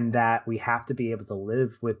 and that we have to be able to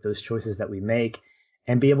live with those choices that we make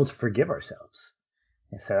and be able to forgive ourselves.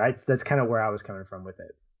 And so that's kind of where I was coming from with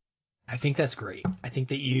it. I think that's great. I think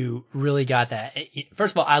that you really got that.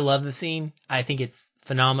 First of all, I love the scene. I think it's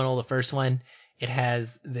phenomenal. The first one, it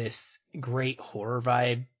has this great horror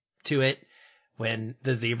vibe to it when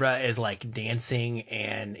the zebra is like dancing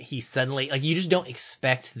and he suddenly, like, you just don't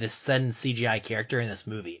expect this sudden CGI character in this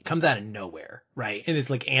movie. It comes out of nowhere, right? And it's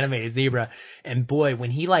like animated zebra. And boy, when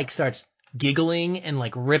he like starts giggling and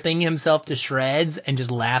like ripping himself to shreds and just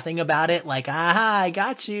laughing about it, like, aha, I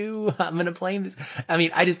got you. I'm going to play this. I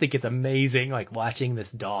mean, I just think it's amazing, like watching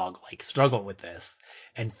this dog like struggle with this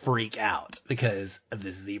and freak out because of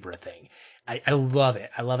this zebra thing. I love it.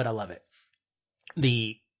 I love it. I love it.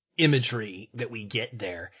 The imagery that we get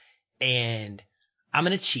there. And I'm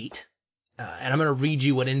going to cheat. And I'm going to read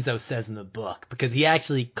you what Enzo says in the book because he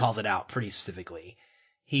actually calls it out pretty specifically.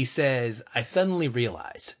 He says, I suddenly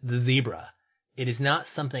realized the zebra, it is not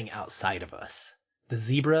something outside of us. The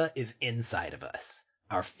zebra is inside of us.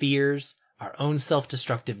 Our fears, our own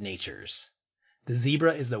self-destructive natures. The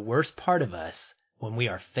zebra is the worst part of us when we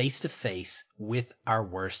are face to face with our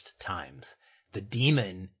worst times. The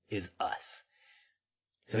demon is us.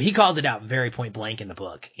 So he calls it out very point blank in the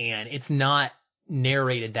book, and it's not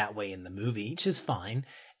narrated that way in the movie, which is fine.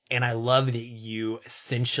 And I love that you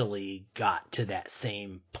essentially got to that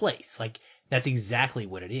same place. Like, that's exactly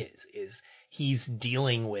what it is he's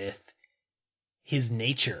dealing with his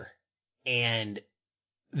nature and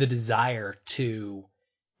the desire to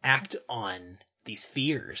act on these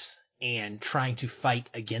fears and trying to fight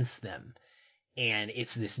against them. And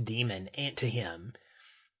it's this demon to him.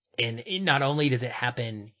 And not only does it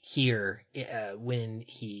happen here, when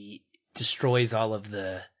he destroys all of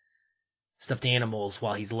the stuffed animals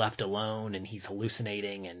while he's left alone and he's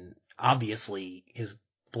hallucinating and obviously his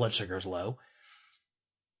blood sugar's low.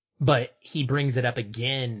 But he brings it up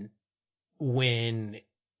again when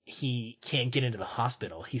he can't get into the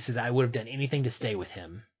hospital. He says, I would have done anything to stay with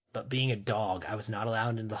him, but being a dog, I was not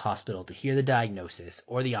allowed into the hospital to hear the diagnosis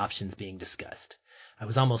or the options being discussed. I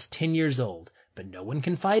was almost 10 years old, but no one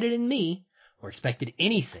confided in me or expected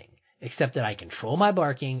anything except that I control my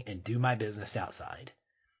barking and do my business outside.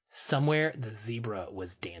 Somewhere the zebra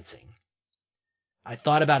was dancing. I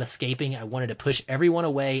thought about escaping. I wanted to push everyone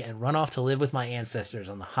away and run off to live with my ancestors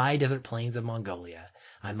on the high desert plains of Mongolia.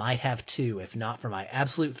 I might have too, if not for my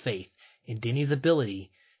absolute faith in Denny's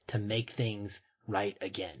ability to make things right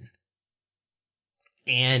again.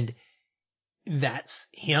 And that's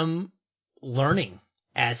him learning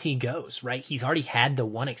as he goes, right? He's already had the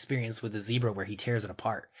one experience with the zebra where he tears it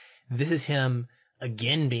apart. This is him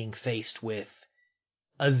again being faced with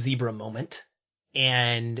a zebra moment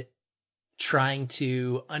and trying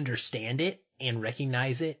to understand it and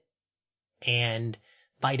recognize it and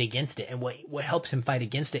fight against it. And what helps him fight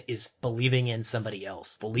against it is believing in somebody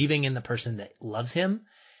else, believing in the person that loves him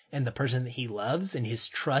and the person that he loves and his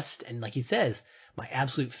trust. And like he says, my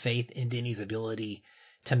absolute faith in Denny's ability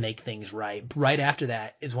to make things right. Right after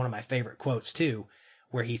that is one of my favorite quotes too,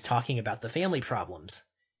 where he's talking about the family problems.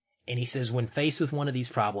 And he says, when faced with one of these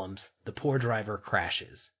problems, the poor driver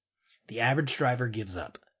crashes. The average driver gives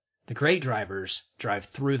up. The great drivers drive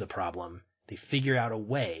through the problem. They figure out a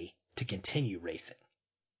way to continue racing.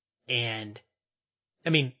 And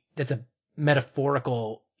I mean, that's a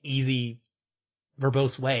metaphorical, easy,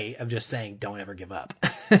 verbose way of just saying, don't ever give up,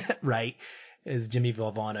 right? As Jimmy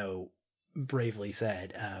Valvano bravely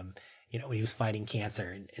said, when he was fighting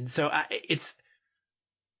cancer. And so I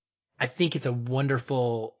think it's a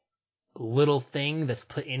wonderful little thing that's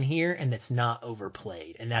put in here and that's not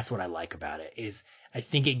overplayed. And that's what I like about it is I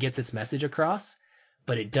think it gets its message across,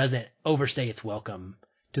 but it doesn't overstay its welcome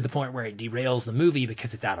to the point where it derails the movie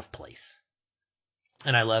because it's out of place.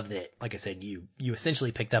 And I love that, like I said, you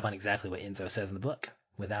essentially picked up on exactly what Enzo says in the book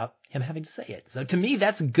without him having to say it. So to me,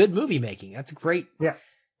 that's good movie making. That's great. Yeah.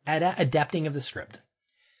 Adapting of the script.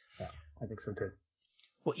 Yeah, I think so too.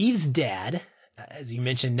 Well, Eve's dad, as you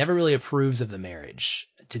mentioned, never really approves of the marriage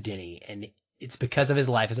to Denny, and it's because of his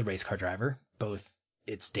life as a race car driver. Both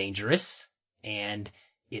it's dangerous and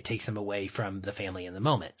it takes him away from the family in the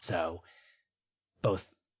moment. So both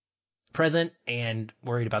present and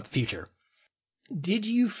worried about the future. Did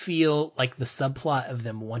you feel like the subplot of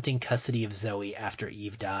them wanting custody of Zoe after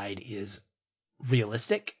Eve died is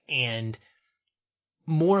realistic? And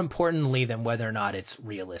more importantly than whether or not it's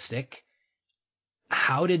realistic,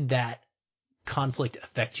 how did that conflict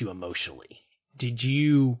affect you emotionally? Did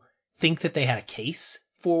you think that they had a case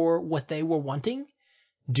for what they were wanting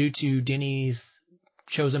due to Denny's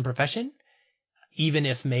chosen profession, even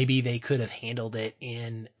if maybe they could have handled it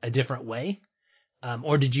in a different way?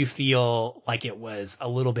 Or did you feel like it was a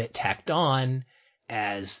little bit tacked on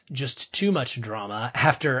as just too much drama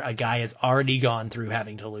after a guy has already gone through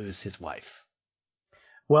having to lose his wife?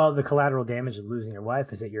 Well, the collateral damage of losing your wife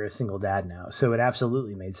is that you're a single dad now. So it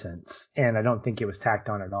absolutely made sense. And I don't think it was tacked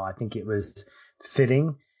on at all. I think it was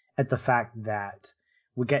fitting at the fact that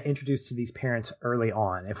we got introduced to these parents early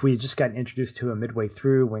on. If we had just gotten introduced to them midway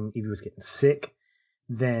through when Evie was getting sick,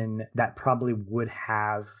 then that probably would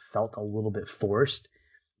have felt a little bit forced.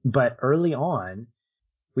 But early on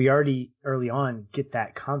get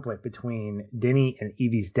that conflict between Denny and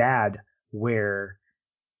Evie's dad where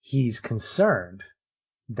he's concerned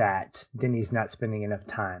that Denny's not spending enough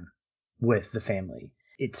time with the family.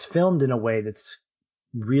 It's filmed in a way that's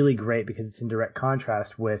really great because it's in direct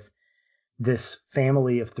contrast with this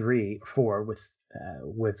family of four with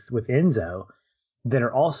Enzo that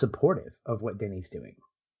are all supportive of what Denny's doing.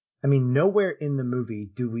 I mean, nowhere in the movie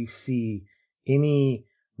do we see any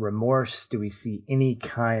remorse. Do we see any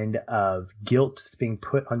kind of guilt that's being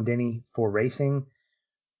put on Denny for racing?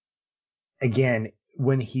 Again,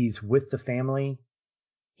 when he's with the family,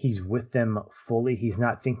 he's with them fully. He's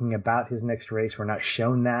not thinking about his next race. We're not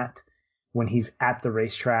shown that. When he's at the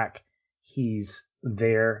racetrack, he's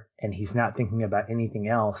there and he's not thinking about anything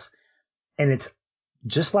else. And it's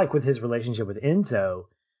just like with his relationship with Enzo,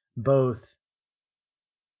 both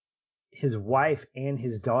his wife and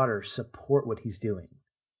his daughter support what he's doing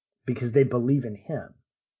because they believe in him.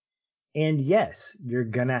 And yes, you're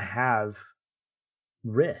going to have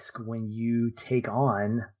risk when you take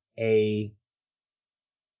on a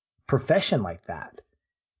profession like that.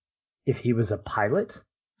 If he was a pilot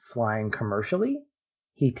flying commercially,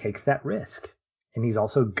 he takes that risk. And he's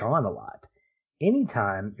also gone a lot.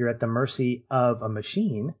 Anytime you're at the mercy of a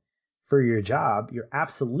machine for your job, you're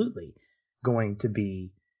absolutely going to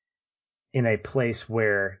be in a place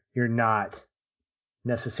where you're not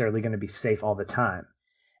necessarily going to be safe all the time.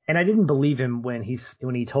 And I didn't believe him when he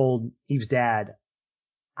told Eve's dad,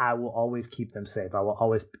 I will always keep them safe.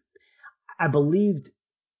 I believed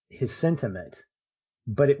his sentiment,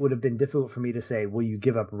 but it would have been difficult for me to say, will you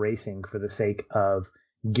give up racing for the sake of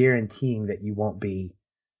guaranteeing that you won't be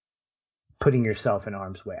putting yourself in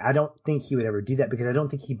harm's way? I don't think he would ever do that because I don't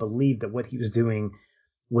think he believed that what he was doing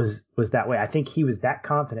was that way. I think he was that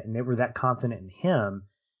confident and they were that confident in him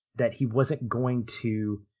that he wasn't going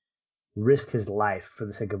to risk his life for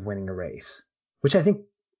the sake of winning a race, which I think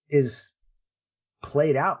is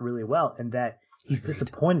played out really well, and that he's Agreed.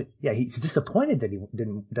 disappointed. Yeah, he's disappointed that he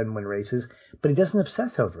doesn't win races, but he doesn't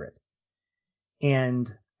obsess over it.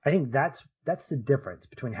 And I think that's the difference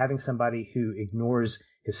between having somebody who ignores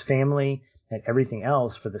his family and everything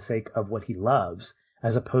else for the sake of what he loves,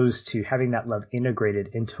 as opposed to having that love integrated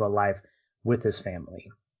into a life with his family.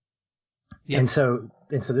 Yep. And so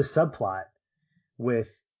this subplot with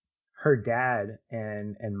her dad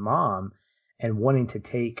and mom and wanting to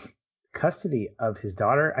take custody of his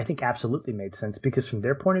daughter, I think absolutely made sense because from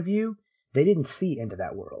their point of view, they didn't see into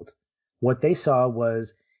that world. What they saw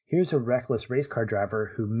was, here's a reckless race car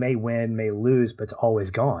driver who may win, may lose, but's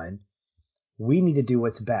always gone. We need to do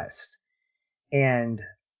what's best. And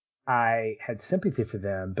I had sympathy for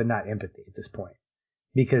them, but not empathy at this point,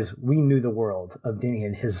 because we knew the world of Denny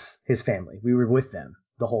and his family. We were with them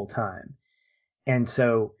the whole time. And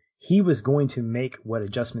so he was going to make what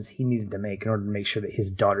adjustments he needed to make in order to make sure that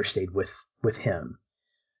his daughter stayed with him.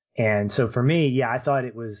 And so for me, yeah, I thought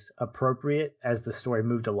it was appropriate as the story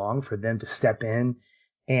moved along for them to step in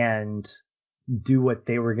and do what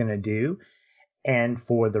they were going to do and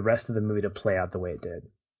for the rest of the movie to play out the way it did.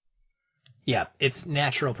 Yeah, it's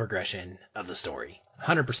natural progression of the story.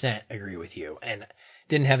 100% agree with you and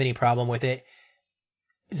didn't have any problem with it.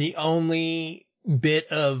 The only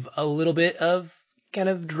a little bit of kind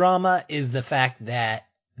of drama is the fact that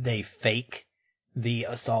they fake the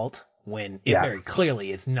assault when it very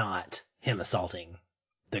clearly is not him assaulting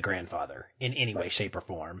the grandfather in any way, shape, or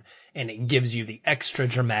form. And it gives you the extra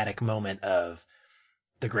dramatic moment of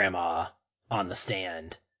the grandma on the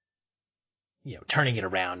stand, turning it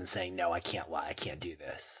around and saying, no, I can't lie. I can't do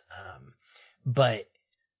this. But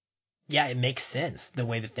yeah, it makes sense the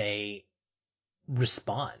way that they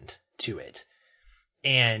respond to it.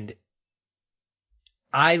 And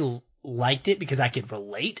I liked it because I could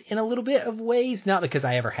relate in a little bit of ways, not because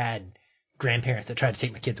I ever had grandparents that tried to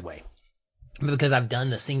take my kids away, but because I've done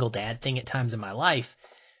the single dad thing at times in my life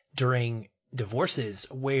during divorces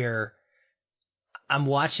where I'm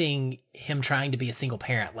watching him trying to be a single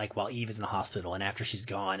parent, like while Eve is in the hospital and after she's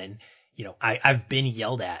gone. And, I've been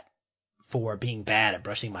yelled at for being bad at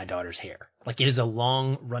brushing my daughter's hair. Like, it is a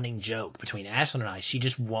long running joke between Ashlyn and I. She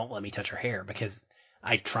just won't let me touch her hair because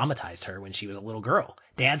I traumatized her when she was a little girl.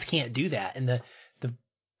 Dads can't do that. And the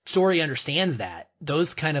story understands that.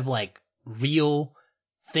 Those kind of like real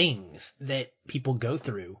things that people go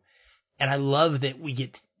through. And I love that we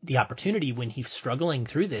get the opportunity when he's struggling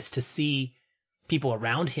through this to see people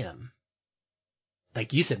around him.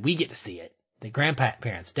 Like you said, we get to see it. The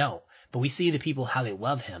grandparents don't, but we see the people, how they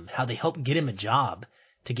love him, how they help get him a job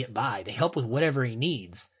to get by. They help with whatever he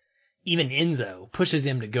needs. Even Enzo pushes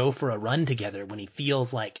him to go for a run together when he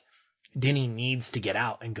feels like Denny needs to get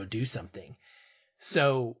out and go do something.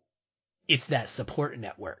 So it's that support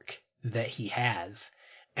network that he has.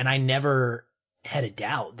 And I never had a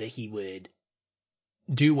doubt that he would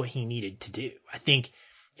do what he needed to do. I think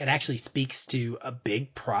it actually speaks to a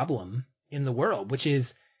big problem in the world, which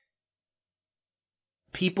is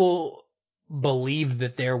people believe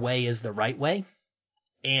that their way is the right way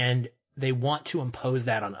and they want to impose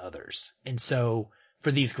that on others. And so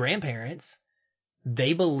for these grandparents,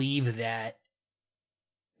 they believe that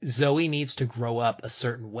Zoe needs to grow up a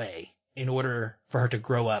certain way in order for her to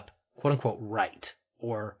grow up, quote unquote, right,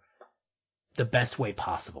 or the best way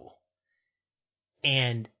possible.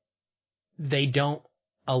 And they don't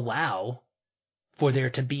allow for there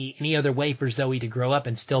to be any other way for Zoe to grow up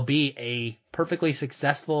and still be a perfectly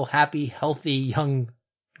successful, happy, healthy young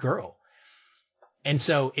girl. And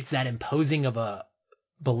so it's that imposing of a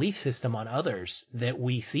belief system on others that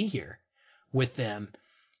we see here with them.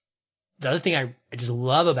 The other thing I just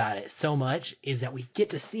love about it so much is that we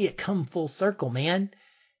get to see it come full circle, man,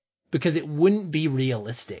 because it wouldn't be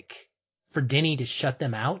realistic for Denny to shut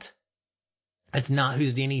them out. That's not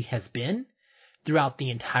who Denny has been throughout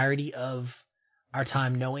the entirety of our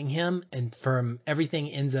time knowing him and from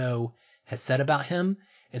everything Enzo has said about him.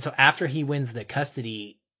 And so after he wins the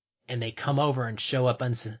custody and they come over and show up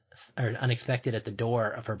unexpected at the door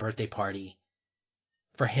of her birthday party,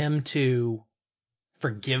 for him to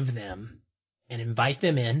forgive them and invite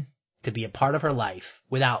them in to be a part of her life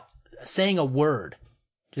without saying a word,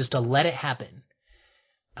 just to let it happen.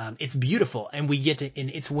 It's beautiful. And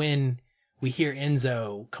it's when we hear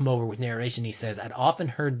Enzo come over with narration. He says, "I'd often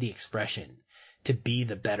heard the expression to be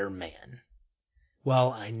the better man.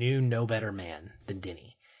 Well, I knew no better man than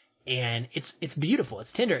Denny." And it's beautiful.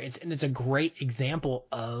 It's tender. It's a great example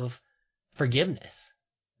of forgiveness.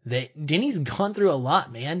 That Denny's gone through a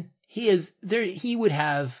lot, man. He would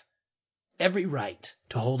have every right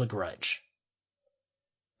to hold a grudge.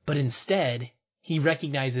 But instead, he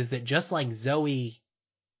recognizes that just like his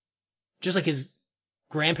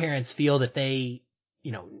grandparents feel that they,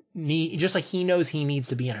 need, just like he knows he needs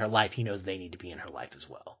to be in her life, he knows they need to be in her life as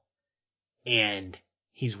well. And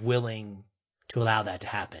he's willing to allow that to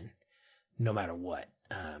happen no matter what.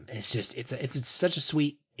 And it's such a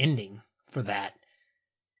sweet ending for that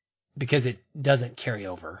because it doesn't carry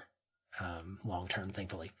over long term,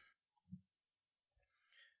 thankfully.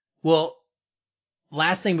 Well,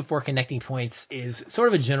 last thing before connecting points is sort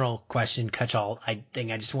of a general question, catch-all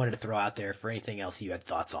thing I just wanted to throw out there for anything else you had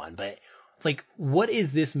thoughts on. But, like, what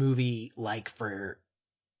is this movie like for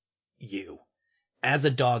you as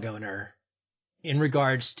a dog owner in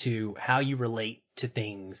regards to how you relate to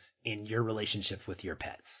things in your relationship with your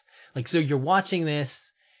pets? Like, so you're watching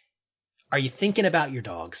this. Are you thinking about your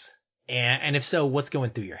dogs? And if so, what's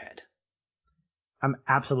going through your head? I'm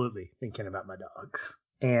absolutely thinking about my dogs.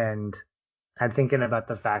 And I'm thinking about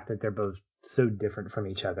the fact that they're both so different from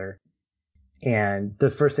each other. And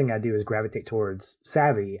the first thing I do is gravitate towards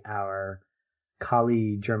Savvy, our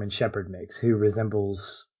Collie German Shepherd mix, who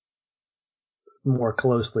resembles more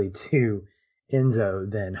closely to Enzo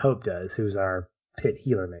than Hope does, who's our Pit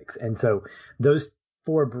Heeler mix. And so those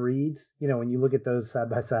four breeds, when you look at those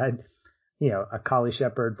side by side, a Collie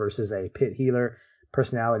Shepherd versus a Pit Heeler,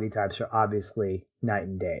 personality types are obviously night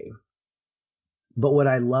and day. But what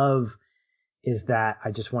I love is that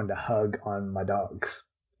I just wanted to hug on my dogs.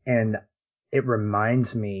 And it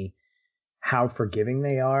reminds me how forgiving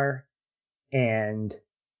they are. And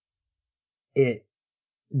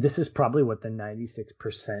this is probably what the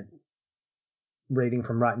 96% rating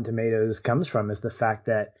from Rotten Tomatoes comes from, is the fact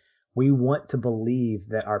that we want to believe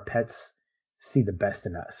that our pets see the best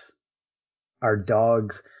in us. Our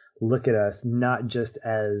dogs look at us not just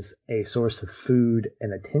as a source of food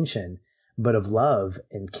and attention, but of love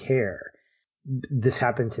and care. This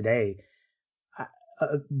happened today.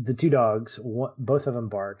 The two dogs, both of them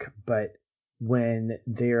bark, but when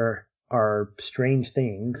there are strange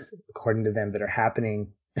things, according to them, that are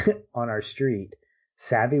happening on our street,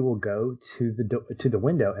 Savvy will go to the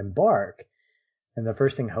window and bark. And the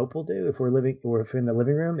first thing Hope will do if we're in the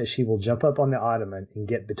living room is she will jump up on the ottoman and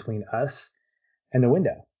get between us and the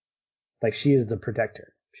window. Like she is the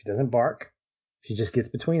protector. She doesn't bark. She just gets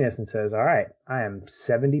between us and says, all right, I am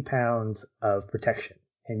 70 pounds of protection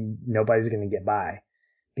and nobody's going to get by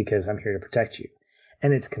because I'm here to protect you.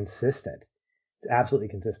 And it's consistent. It's absolutely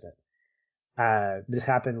consistent. This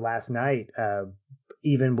happened last night,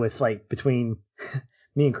 even with like between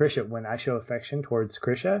me and Krisha, when I show affection towards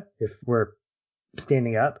Krisha, if we're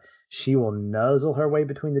standing up, she will nuzzle her way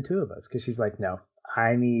between the two of us because she's like, no,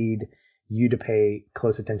 I need you to pay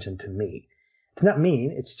close attention to me. It's not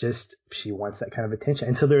mean. It's just she wants that kind of attention.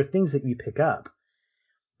 And so there are things that you pick up.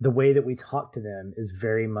 The way that we talk to them is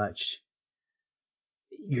very much,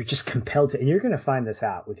 you're just compelled to, and you're going to find this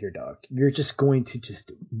out with your dog. You're going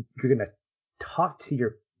to talk to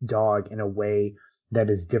your dog in a way that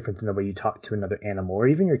is different than the way you talk to another animal or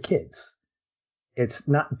even your kids. It's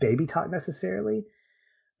not baby talk necessarily,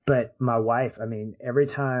 but my wife, I mean, every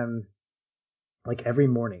time, like every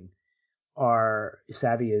morning, our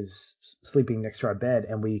Savvy is sleeping next to our bed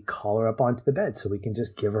and we call her up onto the bed so we can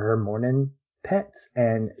just give her morning pets.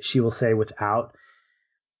 And she will say without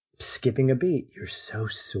skipping a beat, you're so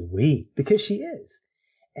sweet, because she is.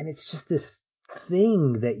 And it's just this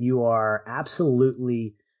thing that you are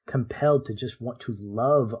absolutely compelled to just want to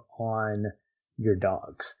love on your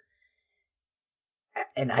dogs.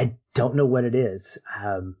 And I don't know what it is.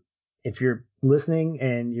 If you're listening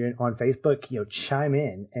and you're on Facebook, chime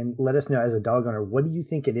in and let us know as a dog owner, what do you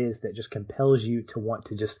think it is that just compels you to want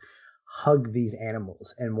to just hug these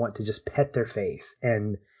animals and want to just pet their face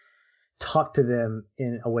and talk to them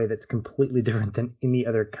in a way that's completely different than any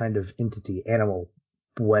other kind of entity, animal,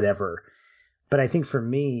 whatever. But I think for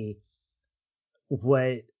me,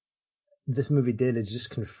 what this movie did is just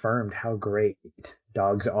confirmed how great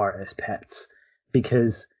dogs are as pets,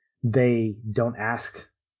 because they don't ask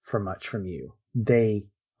for much from you. They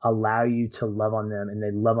allow you to love on them, and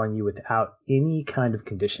they love on you without any kind of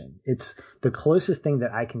condition. It's the closest thing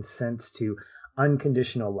that I can sense to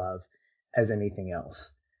unconditional love as anything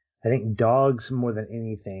else. I think dogs, more than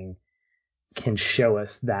anything, can show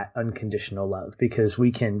us that unconditional love, because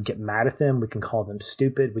we can get mad at them, we can call them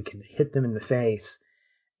stupid, we can hit them in the face,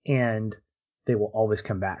 and they will always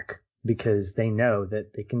come back because they know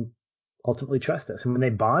that they can ultimately trust us. And when they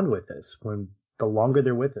bond with us, when the longer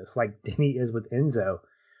they're with us, like Denny is with Enzo,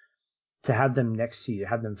 to have them next to you,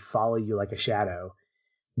 have them follow you like a shadow,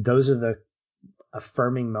 those are the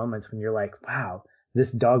affirming moments when you're like, wow,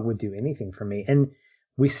 this dog would do anything for me. And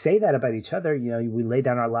we say that about each other. We lay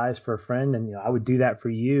down our lives for a friend, and I would do that for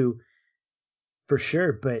you for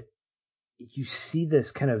sure. But you see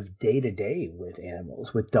this kind of day to day with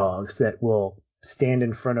animals, with dogs that will stand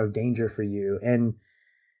in front of danger for you, and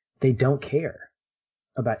they don't care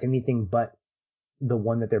about anything but the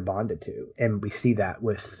one that they're bonded to. And we see that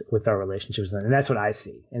with our relationships, and that's what I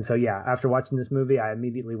see. And so, yeah, after watching this movie, I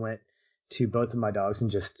immediately went to both of my dogs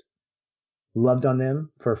and just loved on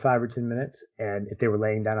them for 5 or 10 minutes. And if they were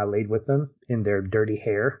laying down, I laid with them in their dirty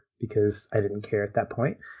hair because I didn't care at that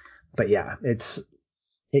point. But yeah,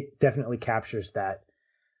 it definitely captures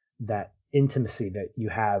that intimacy that you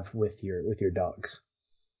have with your dogs.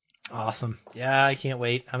 Awesome. Yeah, I can't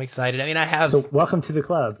wait. I'm excited. I mean, So welcome to the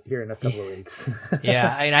club here in a couple of weeks.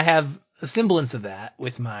 Yeah, I mean, I have a semblance of that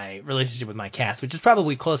with my relationship with my cats, which is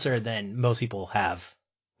probably closer than most people have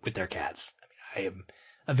with their cats. I mean, I am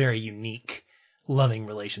a very unique, loving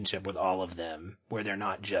relationship with all of them, where they're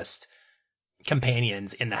not just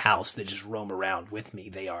companions in the house that just roam around with me.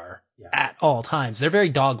 They are at all times. They're very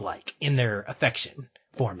dog-like in their affection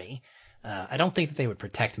for me. I don't think that they would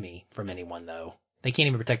protect me from anyone, though. They can't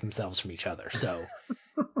even protect themselves from each other. So,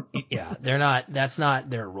 yeah, that's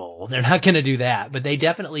not their role. They're not going to do that, but they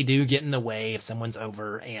definitely do get in the way if someone's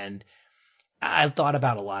over. And I thought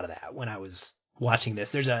about a lot of that when I was watching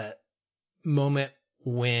this. There's a moment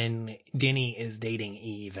when Denny is dating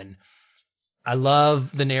Eve, and I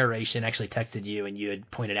love the narration. I actually texted you, and you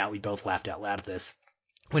had pointed out, we both laughed out loud at this,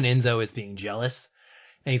 when Enzo is being jealous.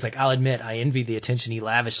 And he's like, I'll admit, I envy the attention he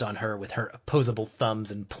lavished on her with her opposable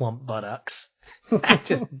thumbs and plump buttocks. I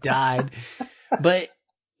just died. But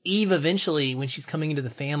Eve eventually, when she's coming into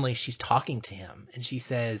the family, she's talking to him, and she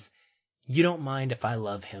says, you don't mind if I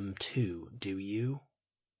love him too, do you?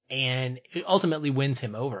 And it ultimately wins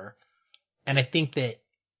him over. And I think that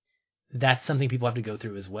that's something people have to go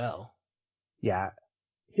through as well. Yeah.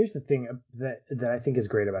 Here's the thing that I think is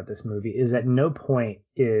great about this movie is at no point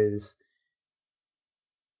is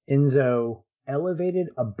Enzo elevated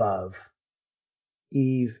above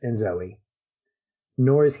Eve and Zoe,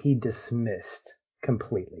 nor is he dismissed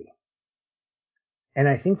completely. And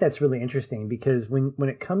I think that's really interesting because when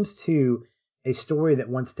it comes to a story that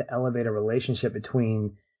wants to elevate a relationship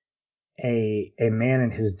between a man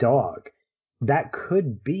and his dog, that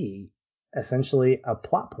could be essentially a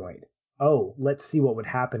plot point. Oh, let's see what would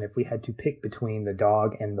happen if we had to pick between the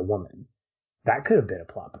dog and the woman. That could have been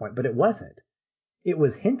a plot point, but it wasn't. It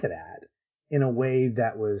was hinted at in a way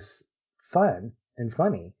that was fun and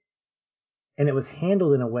funny. And it was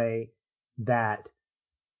handled in a way that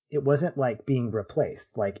it wasn't like being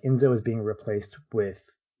replaced, like Enzo is being replaced with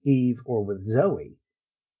Eve or with Zoe.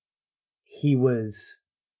 He was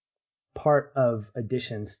part of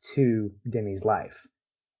additions to Denny's life,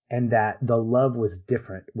 and that the love was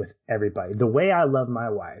different with everybody. The way I love my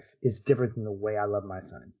wife is different than the way I love my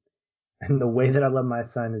son. And the way that I love my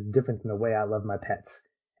son is different than the way I love my pets.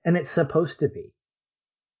 And it's supposed to be.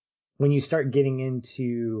 When you start getting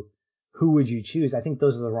into who would you choose, I think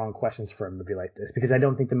those are the wrong questions for a movie like this, because I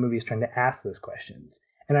don't think the movie is trying to ask those questions.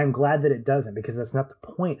 And I'm glad that it doesn't, because that's not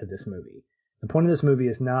the point of this movie. The point of this movie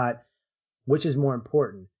is not which is more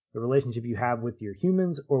important, the relationship you have with your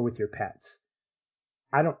humans or with your pets.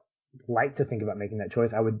 I don't like to think about making that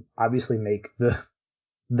choice. I would obviously make the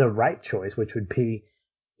right choice, which would be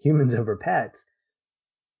humans over pets.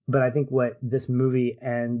 But I think what this movie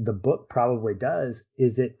and the book probably does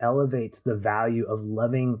is it elevates the value of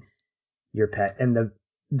loving your pet and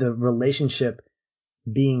the relationship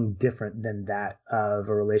being different than that of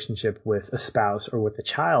a relationship with a spouse or with a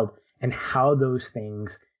child, and how those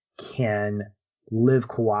things can live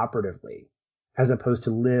cooperatively as opposed to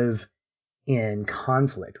live in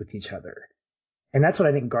conflict with each other. And that's what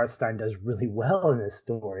I think Garth Stein does really well in this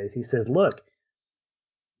story is he says, look,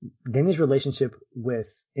 Danny's relationship with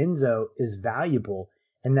Enzo is valuable,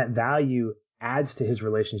 and that value adds to his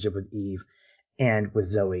relationship with Eve and with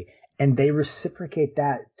Zoe. And they reciprocate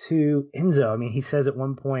that to Enzo. I mean, he says at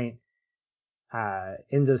one point,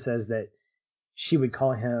 Enzo says that she would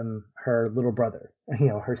call him her little brother,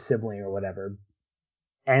 her sibling or whatever.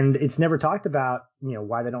 And it's never talked about,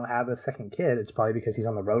 why they don't have a second kid. It's probably because he's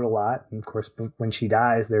on the road a lot. And of course, when she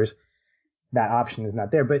dies, there's that option is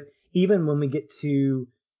not there. But even when we get to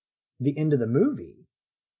the end of the movie,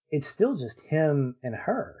 it's still just him and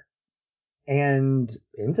her. And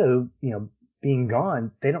Enzo, being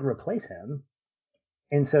gone, they don't replace him.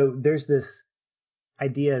 And so there's this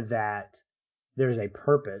idea that there's a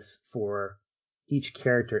purpose for each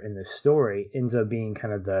character in this story, Enzo being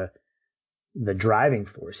kind of the driving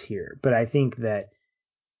force here. But I think that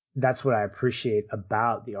that's what I appreciate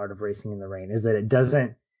about The Art of Racing in the Rain, is that it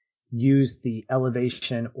doesn't use the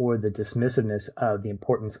elevation or the dismissiveness of the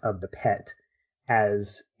importance of the pet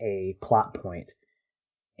as a plot point,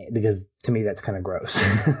 because to me that's kind of gross.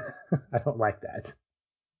 I don't like that.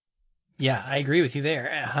 Yeah, I agree with you there.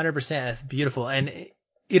 100%. That's beautiful. And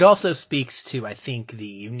it also speaks to, I think, the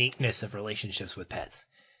uniqueness of relationships with pets.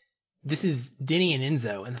 This is Denny and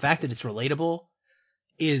Enzo, and the fact that it's relatable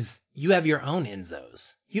is you have your own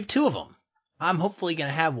Enzos. You have two of them. I'm hopefully going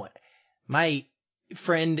to have one. My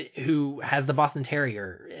friend who has the Boston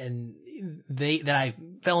Terrier and that I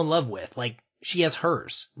fell in love with, like, she has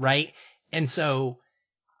hers, right? And so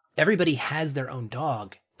everybody has their own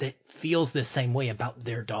dog that feels the same way about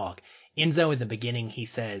their dog. Enzo, in the beginning, he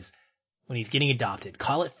says, when he's getting adopted,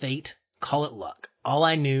 call it fate, call it luck. All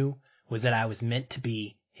I knew was that I was meant to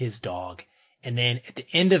be his dog. And then at the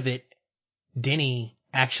end of it, Denny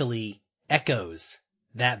actually echoes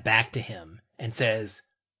that back to him and says,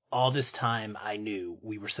 all this time I knew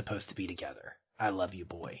we were supposed to be together. I love you,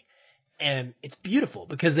 boy. And it's beautiful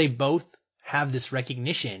because they both have this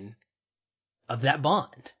recognition of that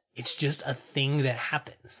bond. It's just a thing that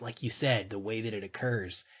happens, like you said, the way that it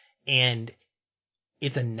occurs. And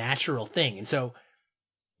it's a natural thing. And so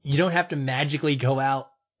you don't have to magically go out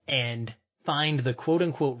and find the quote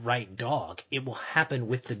unquote right dog. It will happen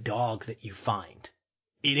with the dog that you find.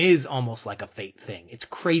 It is almost like a fate thing. It's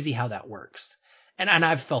crazy how that works. And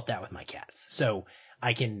I've felt that with my cats. So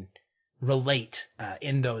I can relate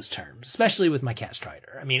in those terms, especially with my cat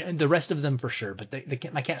Strider. I mean, the rest of them for sure, but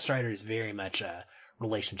my cat Strider is very much a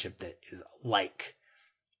relationship that is like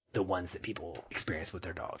the ones that people experience with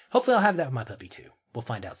their dog. Hopefully I'll have that with my puppy too. We'll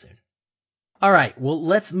find out soon. All right. Well,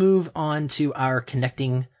 let's move on to our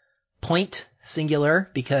connecting point, singular,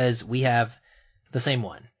 because we have the same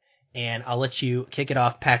one. And I'll let you kick it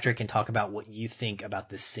off, Patrick, and talk about what you think about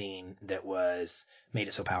this scene that made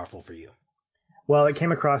it so powerful for you. Well, it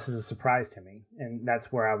came across as a surprise to me, and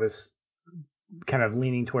that's where I was kind of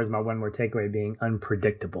leaning towards my one more takeaway being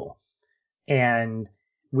unpredictable. And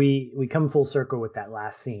we come full circle with that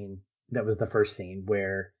last scene. That was the first scene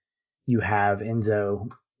where you have Enzo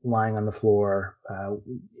lying on the floor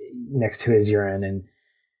next to his urine, and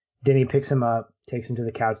Denny picks him up, takes him to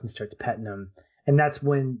the couch, and starts petting him. And that's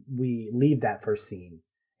when we leave that first scene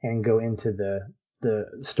and go into the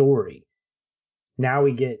story. Now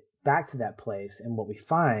we get back to that place, and what we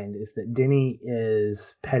find is that Denny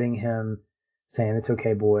is petting him, saying, "It's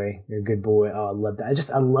okay, boy. You're a good boy." Oh, I love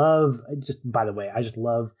that. By the way, I just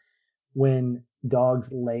love when dogs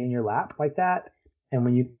lay in your lap like that, and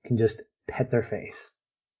when you can just pet their face.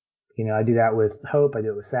 I do that with Hope. I do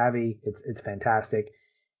it with Savvy. It's fantastic.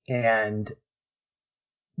 And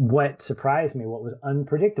what surprised me, what was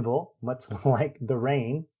unpredictable, much like the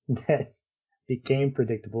rain that became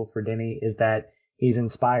predictable for Denny, is that he's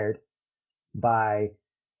inspired by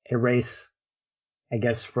a race, I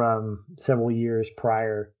guess, from several years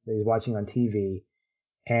prior that he's watching on TV.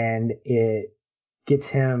 And it gets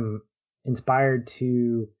him inspired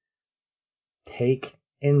to take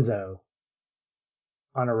Enzo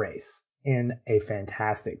on a race in a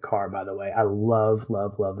fantastic car, by the way. I love,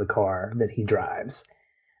 love, love the car that he drives.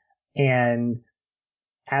 And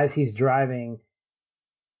as he's driving,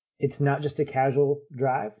 it's not just a casual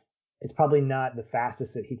drive. It's probably not the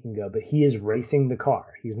fastest that he can go, but he is racing the car.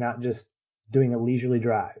 He's not just doing a leisurely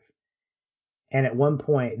drive. And at one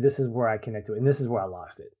point, this is where I connect to it, and this is where I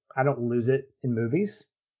lost it. I don't lose it in movies.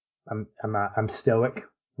 I'm stoic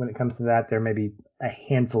when it comes to that. There may be a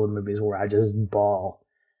handful of movies where I just bawl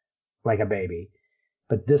like a baby.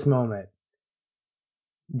 But this moment,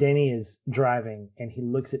 Denny is driving and he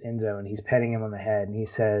looks at Enzo and he's petting him on the head and he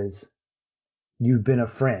says, "You've been a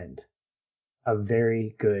friend, a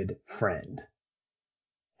very good friend."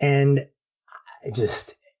 And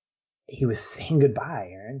he was saying goodbye,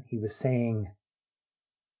 Aaron. He was saying,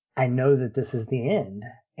 I know that this is the end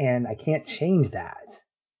and I can't change that,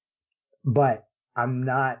 but I'm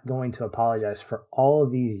not going to apologize for all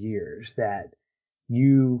of these years that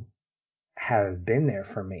you have been there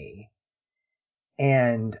for me.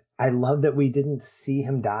 And I love that we didn't see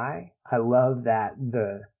him die. I love that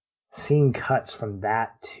the scene cuts from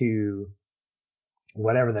that to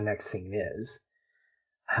whatever the next scene is.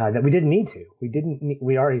 That we didn't need to.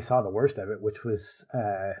 We already saw the worst of it, which was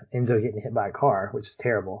Enzo getting hit by a car, which is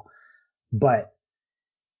terrible. But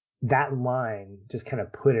that line just kind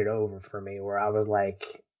of put it over for me, where I was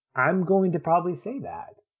like, I'm going to probably say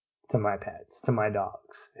that to my pets, to my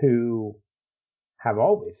dogs, who have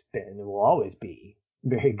always been and will always be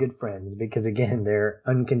very good friends, because again, they're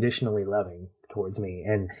unconditionally loving towards me.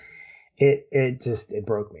 And it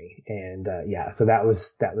broke me. And so that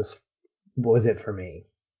was what was it for me.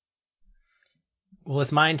 Well,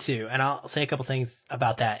 it's mine too. And I'll say a couple things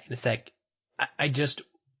about that in a sec.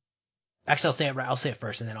 I'll say it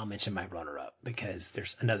first and then I'll mention my runner up, because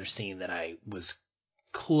there's another scene that I was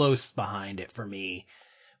close behind it for me.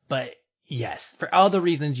 But yes, for all the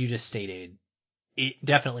reasons you just stated, it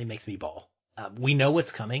definitely makes me bawl. We know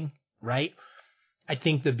what's coming, right? I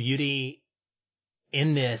think the beauty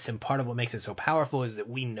in this, and part of what makes it so powerful, is that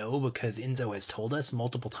we know, because Enzo has told us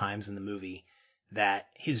multiple times in the movie, that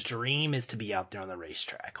his dream is to be out there on the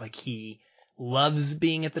racetrack. Like, he loves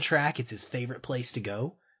being at the track. It's his favorite place to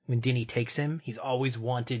go. When Denny takes him, he's always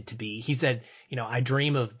wanted to be. He said, I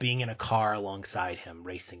dream of being in a car alongside him,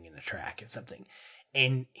 racing in a track and something.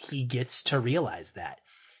 And he gets to realize that.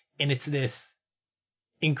 And it's this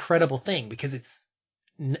incredible thing, because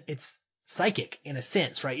it's psychic in a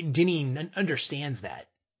sense, right? Denny understands that.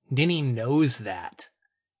 Denny knows that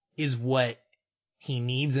is what he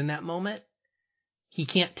needs in that moment. He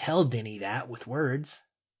can't tell Denny that with words,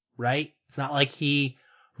 right? It's not like he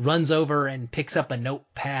runs over and picks up a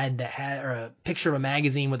notepad or a picture of a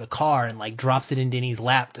magazine with a car and like drops it in Denny's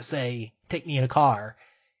lap to say, "Take me in a car."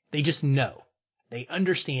 They just know. They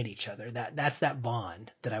understand each other. That's that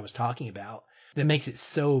bond that I was talking about that makes it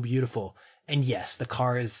so beautiful. And yes, the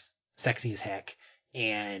car is sexy as heck,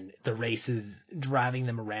 and the race is driving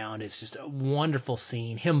them around. It's just a wonderful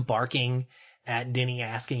scene. Him barking at Denny,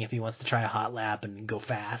 asking if he wants to try a hot lap and go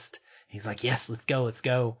fast. He's like, "Yes, let's go, let's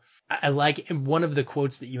go." I like, one of the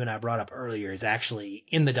quotes that you and I brought up earlier is actually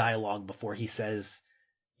in the dialogue before he says,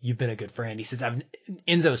 "You've been a good friend." He says,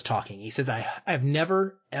 Enzo's talking. He says, I've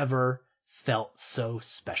never, ever felt so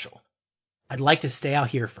special. I'd like to stay out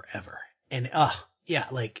here forever. And,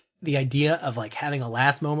 like the idea of like having a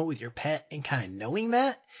last moment with your pet and kind of knowing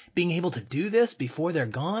that, being able to do this before they're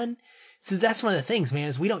gone. So that's one of the things, man,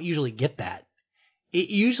 is we don't usually get that.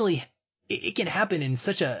 It can happen in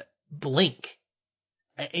such a blink,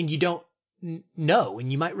 and you don't know,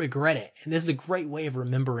 and you might regret it. And this is a great way of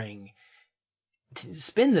remembering to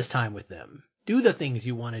spend this time with them. Do the things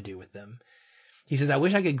you want to do with them. He says, "I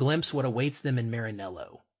wish I could glimpse what awaits them in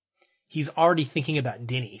Maranello." He's already thinking about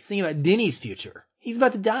Denny. He's thinking about Denny's future. He's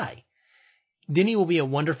about to die. Denny will be a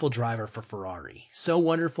wonderful driver for Ferrari. So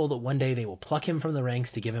wonderful that one day they will pluck him from the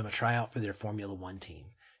ranks to give him a tryout for their Formula One team.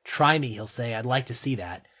 Try me, he'll say. I'd like to see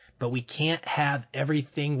that. But we can't have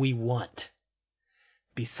everything we want.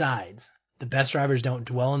 Besides, the best drivers don't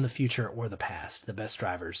dwell in the future or the past. The best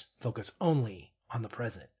drivers focus only on the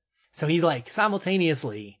present. So he's like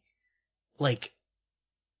simultaneously like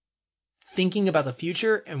thinking about the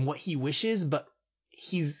future and what he wishes, but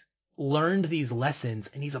he's learned these lessons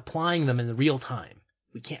and he's applying them in the real time.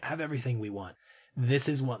 We can't have everything we want. This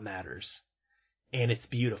is what matters. And it's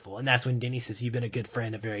beautiful. And that's when Denny says, you've been a good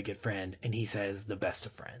friend, a very good friend. And he says, the best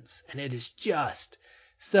of friends. And it is just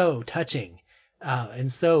so touching,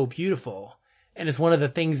 and so beautiful. And it's one of the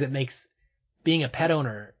things that makes being a pet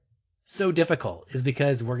owner so difficult, is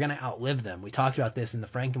because we're going to outlive them. We talked about this in the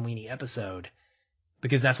Frankenweenie episode,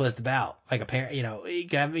 because that's what it's about. Like a parent, you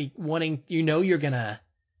got me wanting, you're going to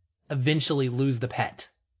eventually lose the pet,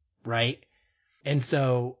 right? And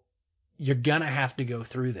so you're going to have to go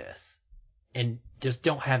through this, and just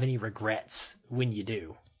don't have any regrets when you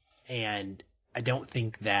do. And I don't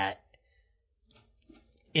think that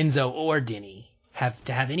Enzo or Denny have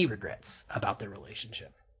to have any regrets about their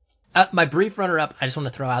relationship. My brief runner-up, I just want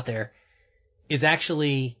to throw out there, is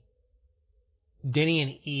actually Denny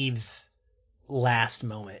and Eve's last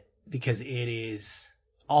moment, because it is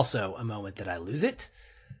also a moment that I lose it.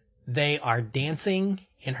 They are dancing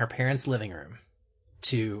in her parents' living room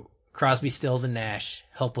to Crosby, Stills, and Nash,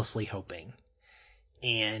 Helplessly Hoping.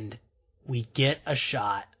 And we get a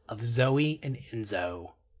shot of Zoe and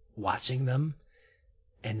Enzo watching them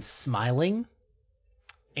and smiling.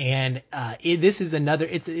 And this is another,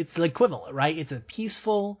 it's the equivalent, right? It's a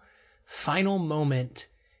peaceful final moment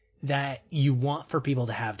that you want for people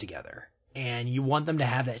to have together. And you want them to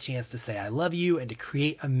have that chance to say, I love you, and to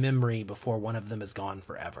create a memory before one of them is gone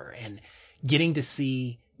forever. And getting to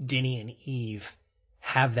see Denny and Eve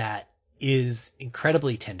have that is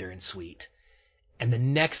incredibly tender and sweet. And the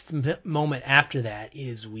next moment after that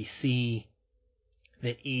is we see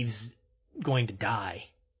that Eve's going to die,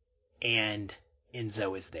 and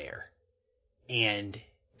Enzo is there. And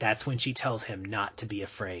that's when she tells him not to be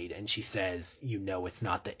afraid. And she says, it's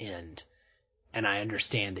not the end. And I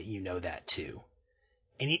understand that you know that too.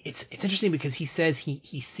 And it's interesting because he says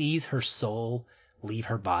he sees her soul leave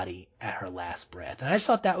her body at her last breath. And I just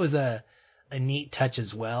thought that was a neat touch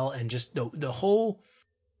as well. And just the whole,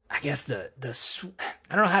 I guess I don't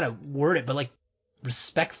know how to word it, but like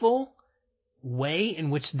respectful way in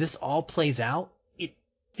which this all plays out, it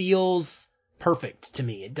feels perfect to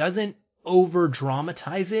me. It doesn't over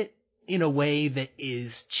dramatize it in a way that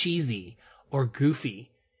is cheesy or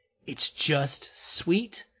goofy. It's just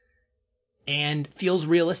sweet and feels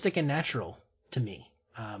realistic and natural to me,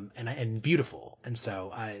 and beautiful. And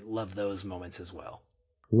so I love those moments as well.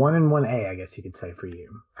 1 and 1A, I guess you could say, for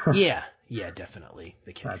you. Yeah, definitely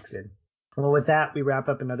the case. That's good. Well, with that, we wrap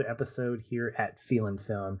up another episode here at Feelin'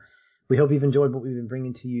 Film. We hope you've enjoyed what we've been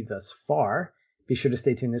bringing to you thus far. Be sure to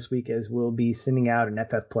stay tuned this week, as we'll be sending out an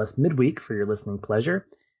FF Plus midweek for your listening pleasure.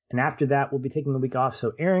 And after that, we'll be taking a week off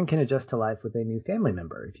so Aaron can adjust to life with a new family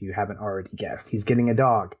member. If you haven't already guessed, he's getting a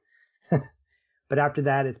dog. But after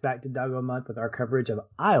that, it's back to Doggo Month with our coverage of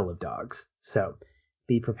Isle of Dogs. So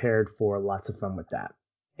be prepared for lots of fun with that.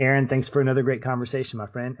 Aaron, thanks for another great conversation, my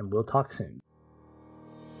friend, and we'll talk soon.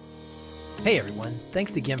 Hey everyone,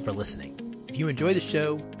 thanks again for listening. If you enjoy the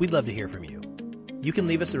show, we'd love to hear from you. You can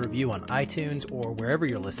leave us a review on iTunes or wherever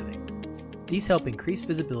you're listening. These help increase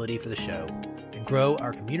visibility for the show and grow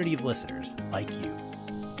our community of listeners like you.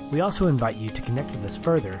 We also invite you to connect with us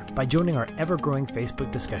further by joining our ever-growing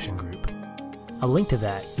Facebook discussion group. A link to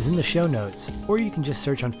that is in the show notes, or you can just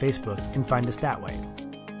search on Facebook and find us that way.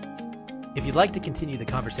 If you'd like to continue the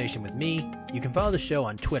conversation with me, you can follow the show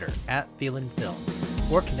on Twitter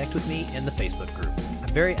 @FeelinFilm, or connect with me in the Facebook group.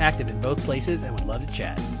 I'm very active in both places and would love to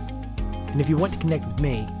chat. And if you want to connect with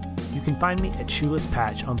me, you can find me at Shoeless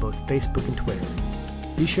Patch on both Facebook and Twitter.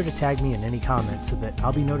 Be sure to tag me in any comments so that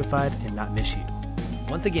I'll be notified and not miss you.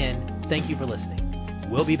 Once again, thank you for listening.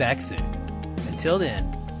 We'll be back soon. Until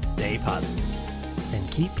then, stay positive. And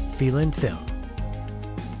keep feeling film.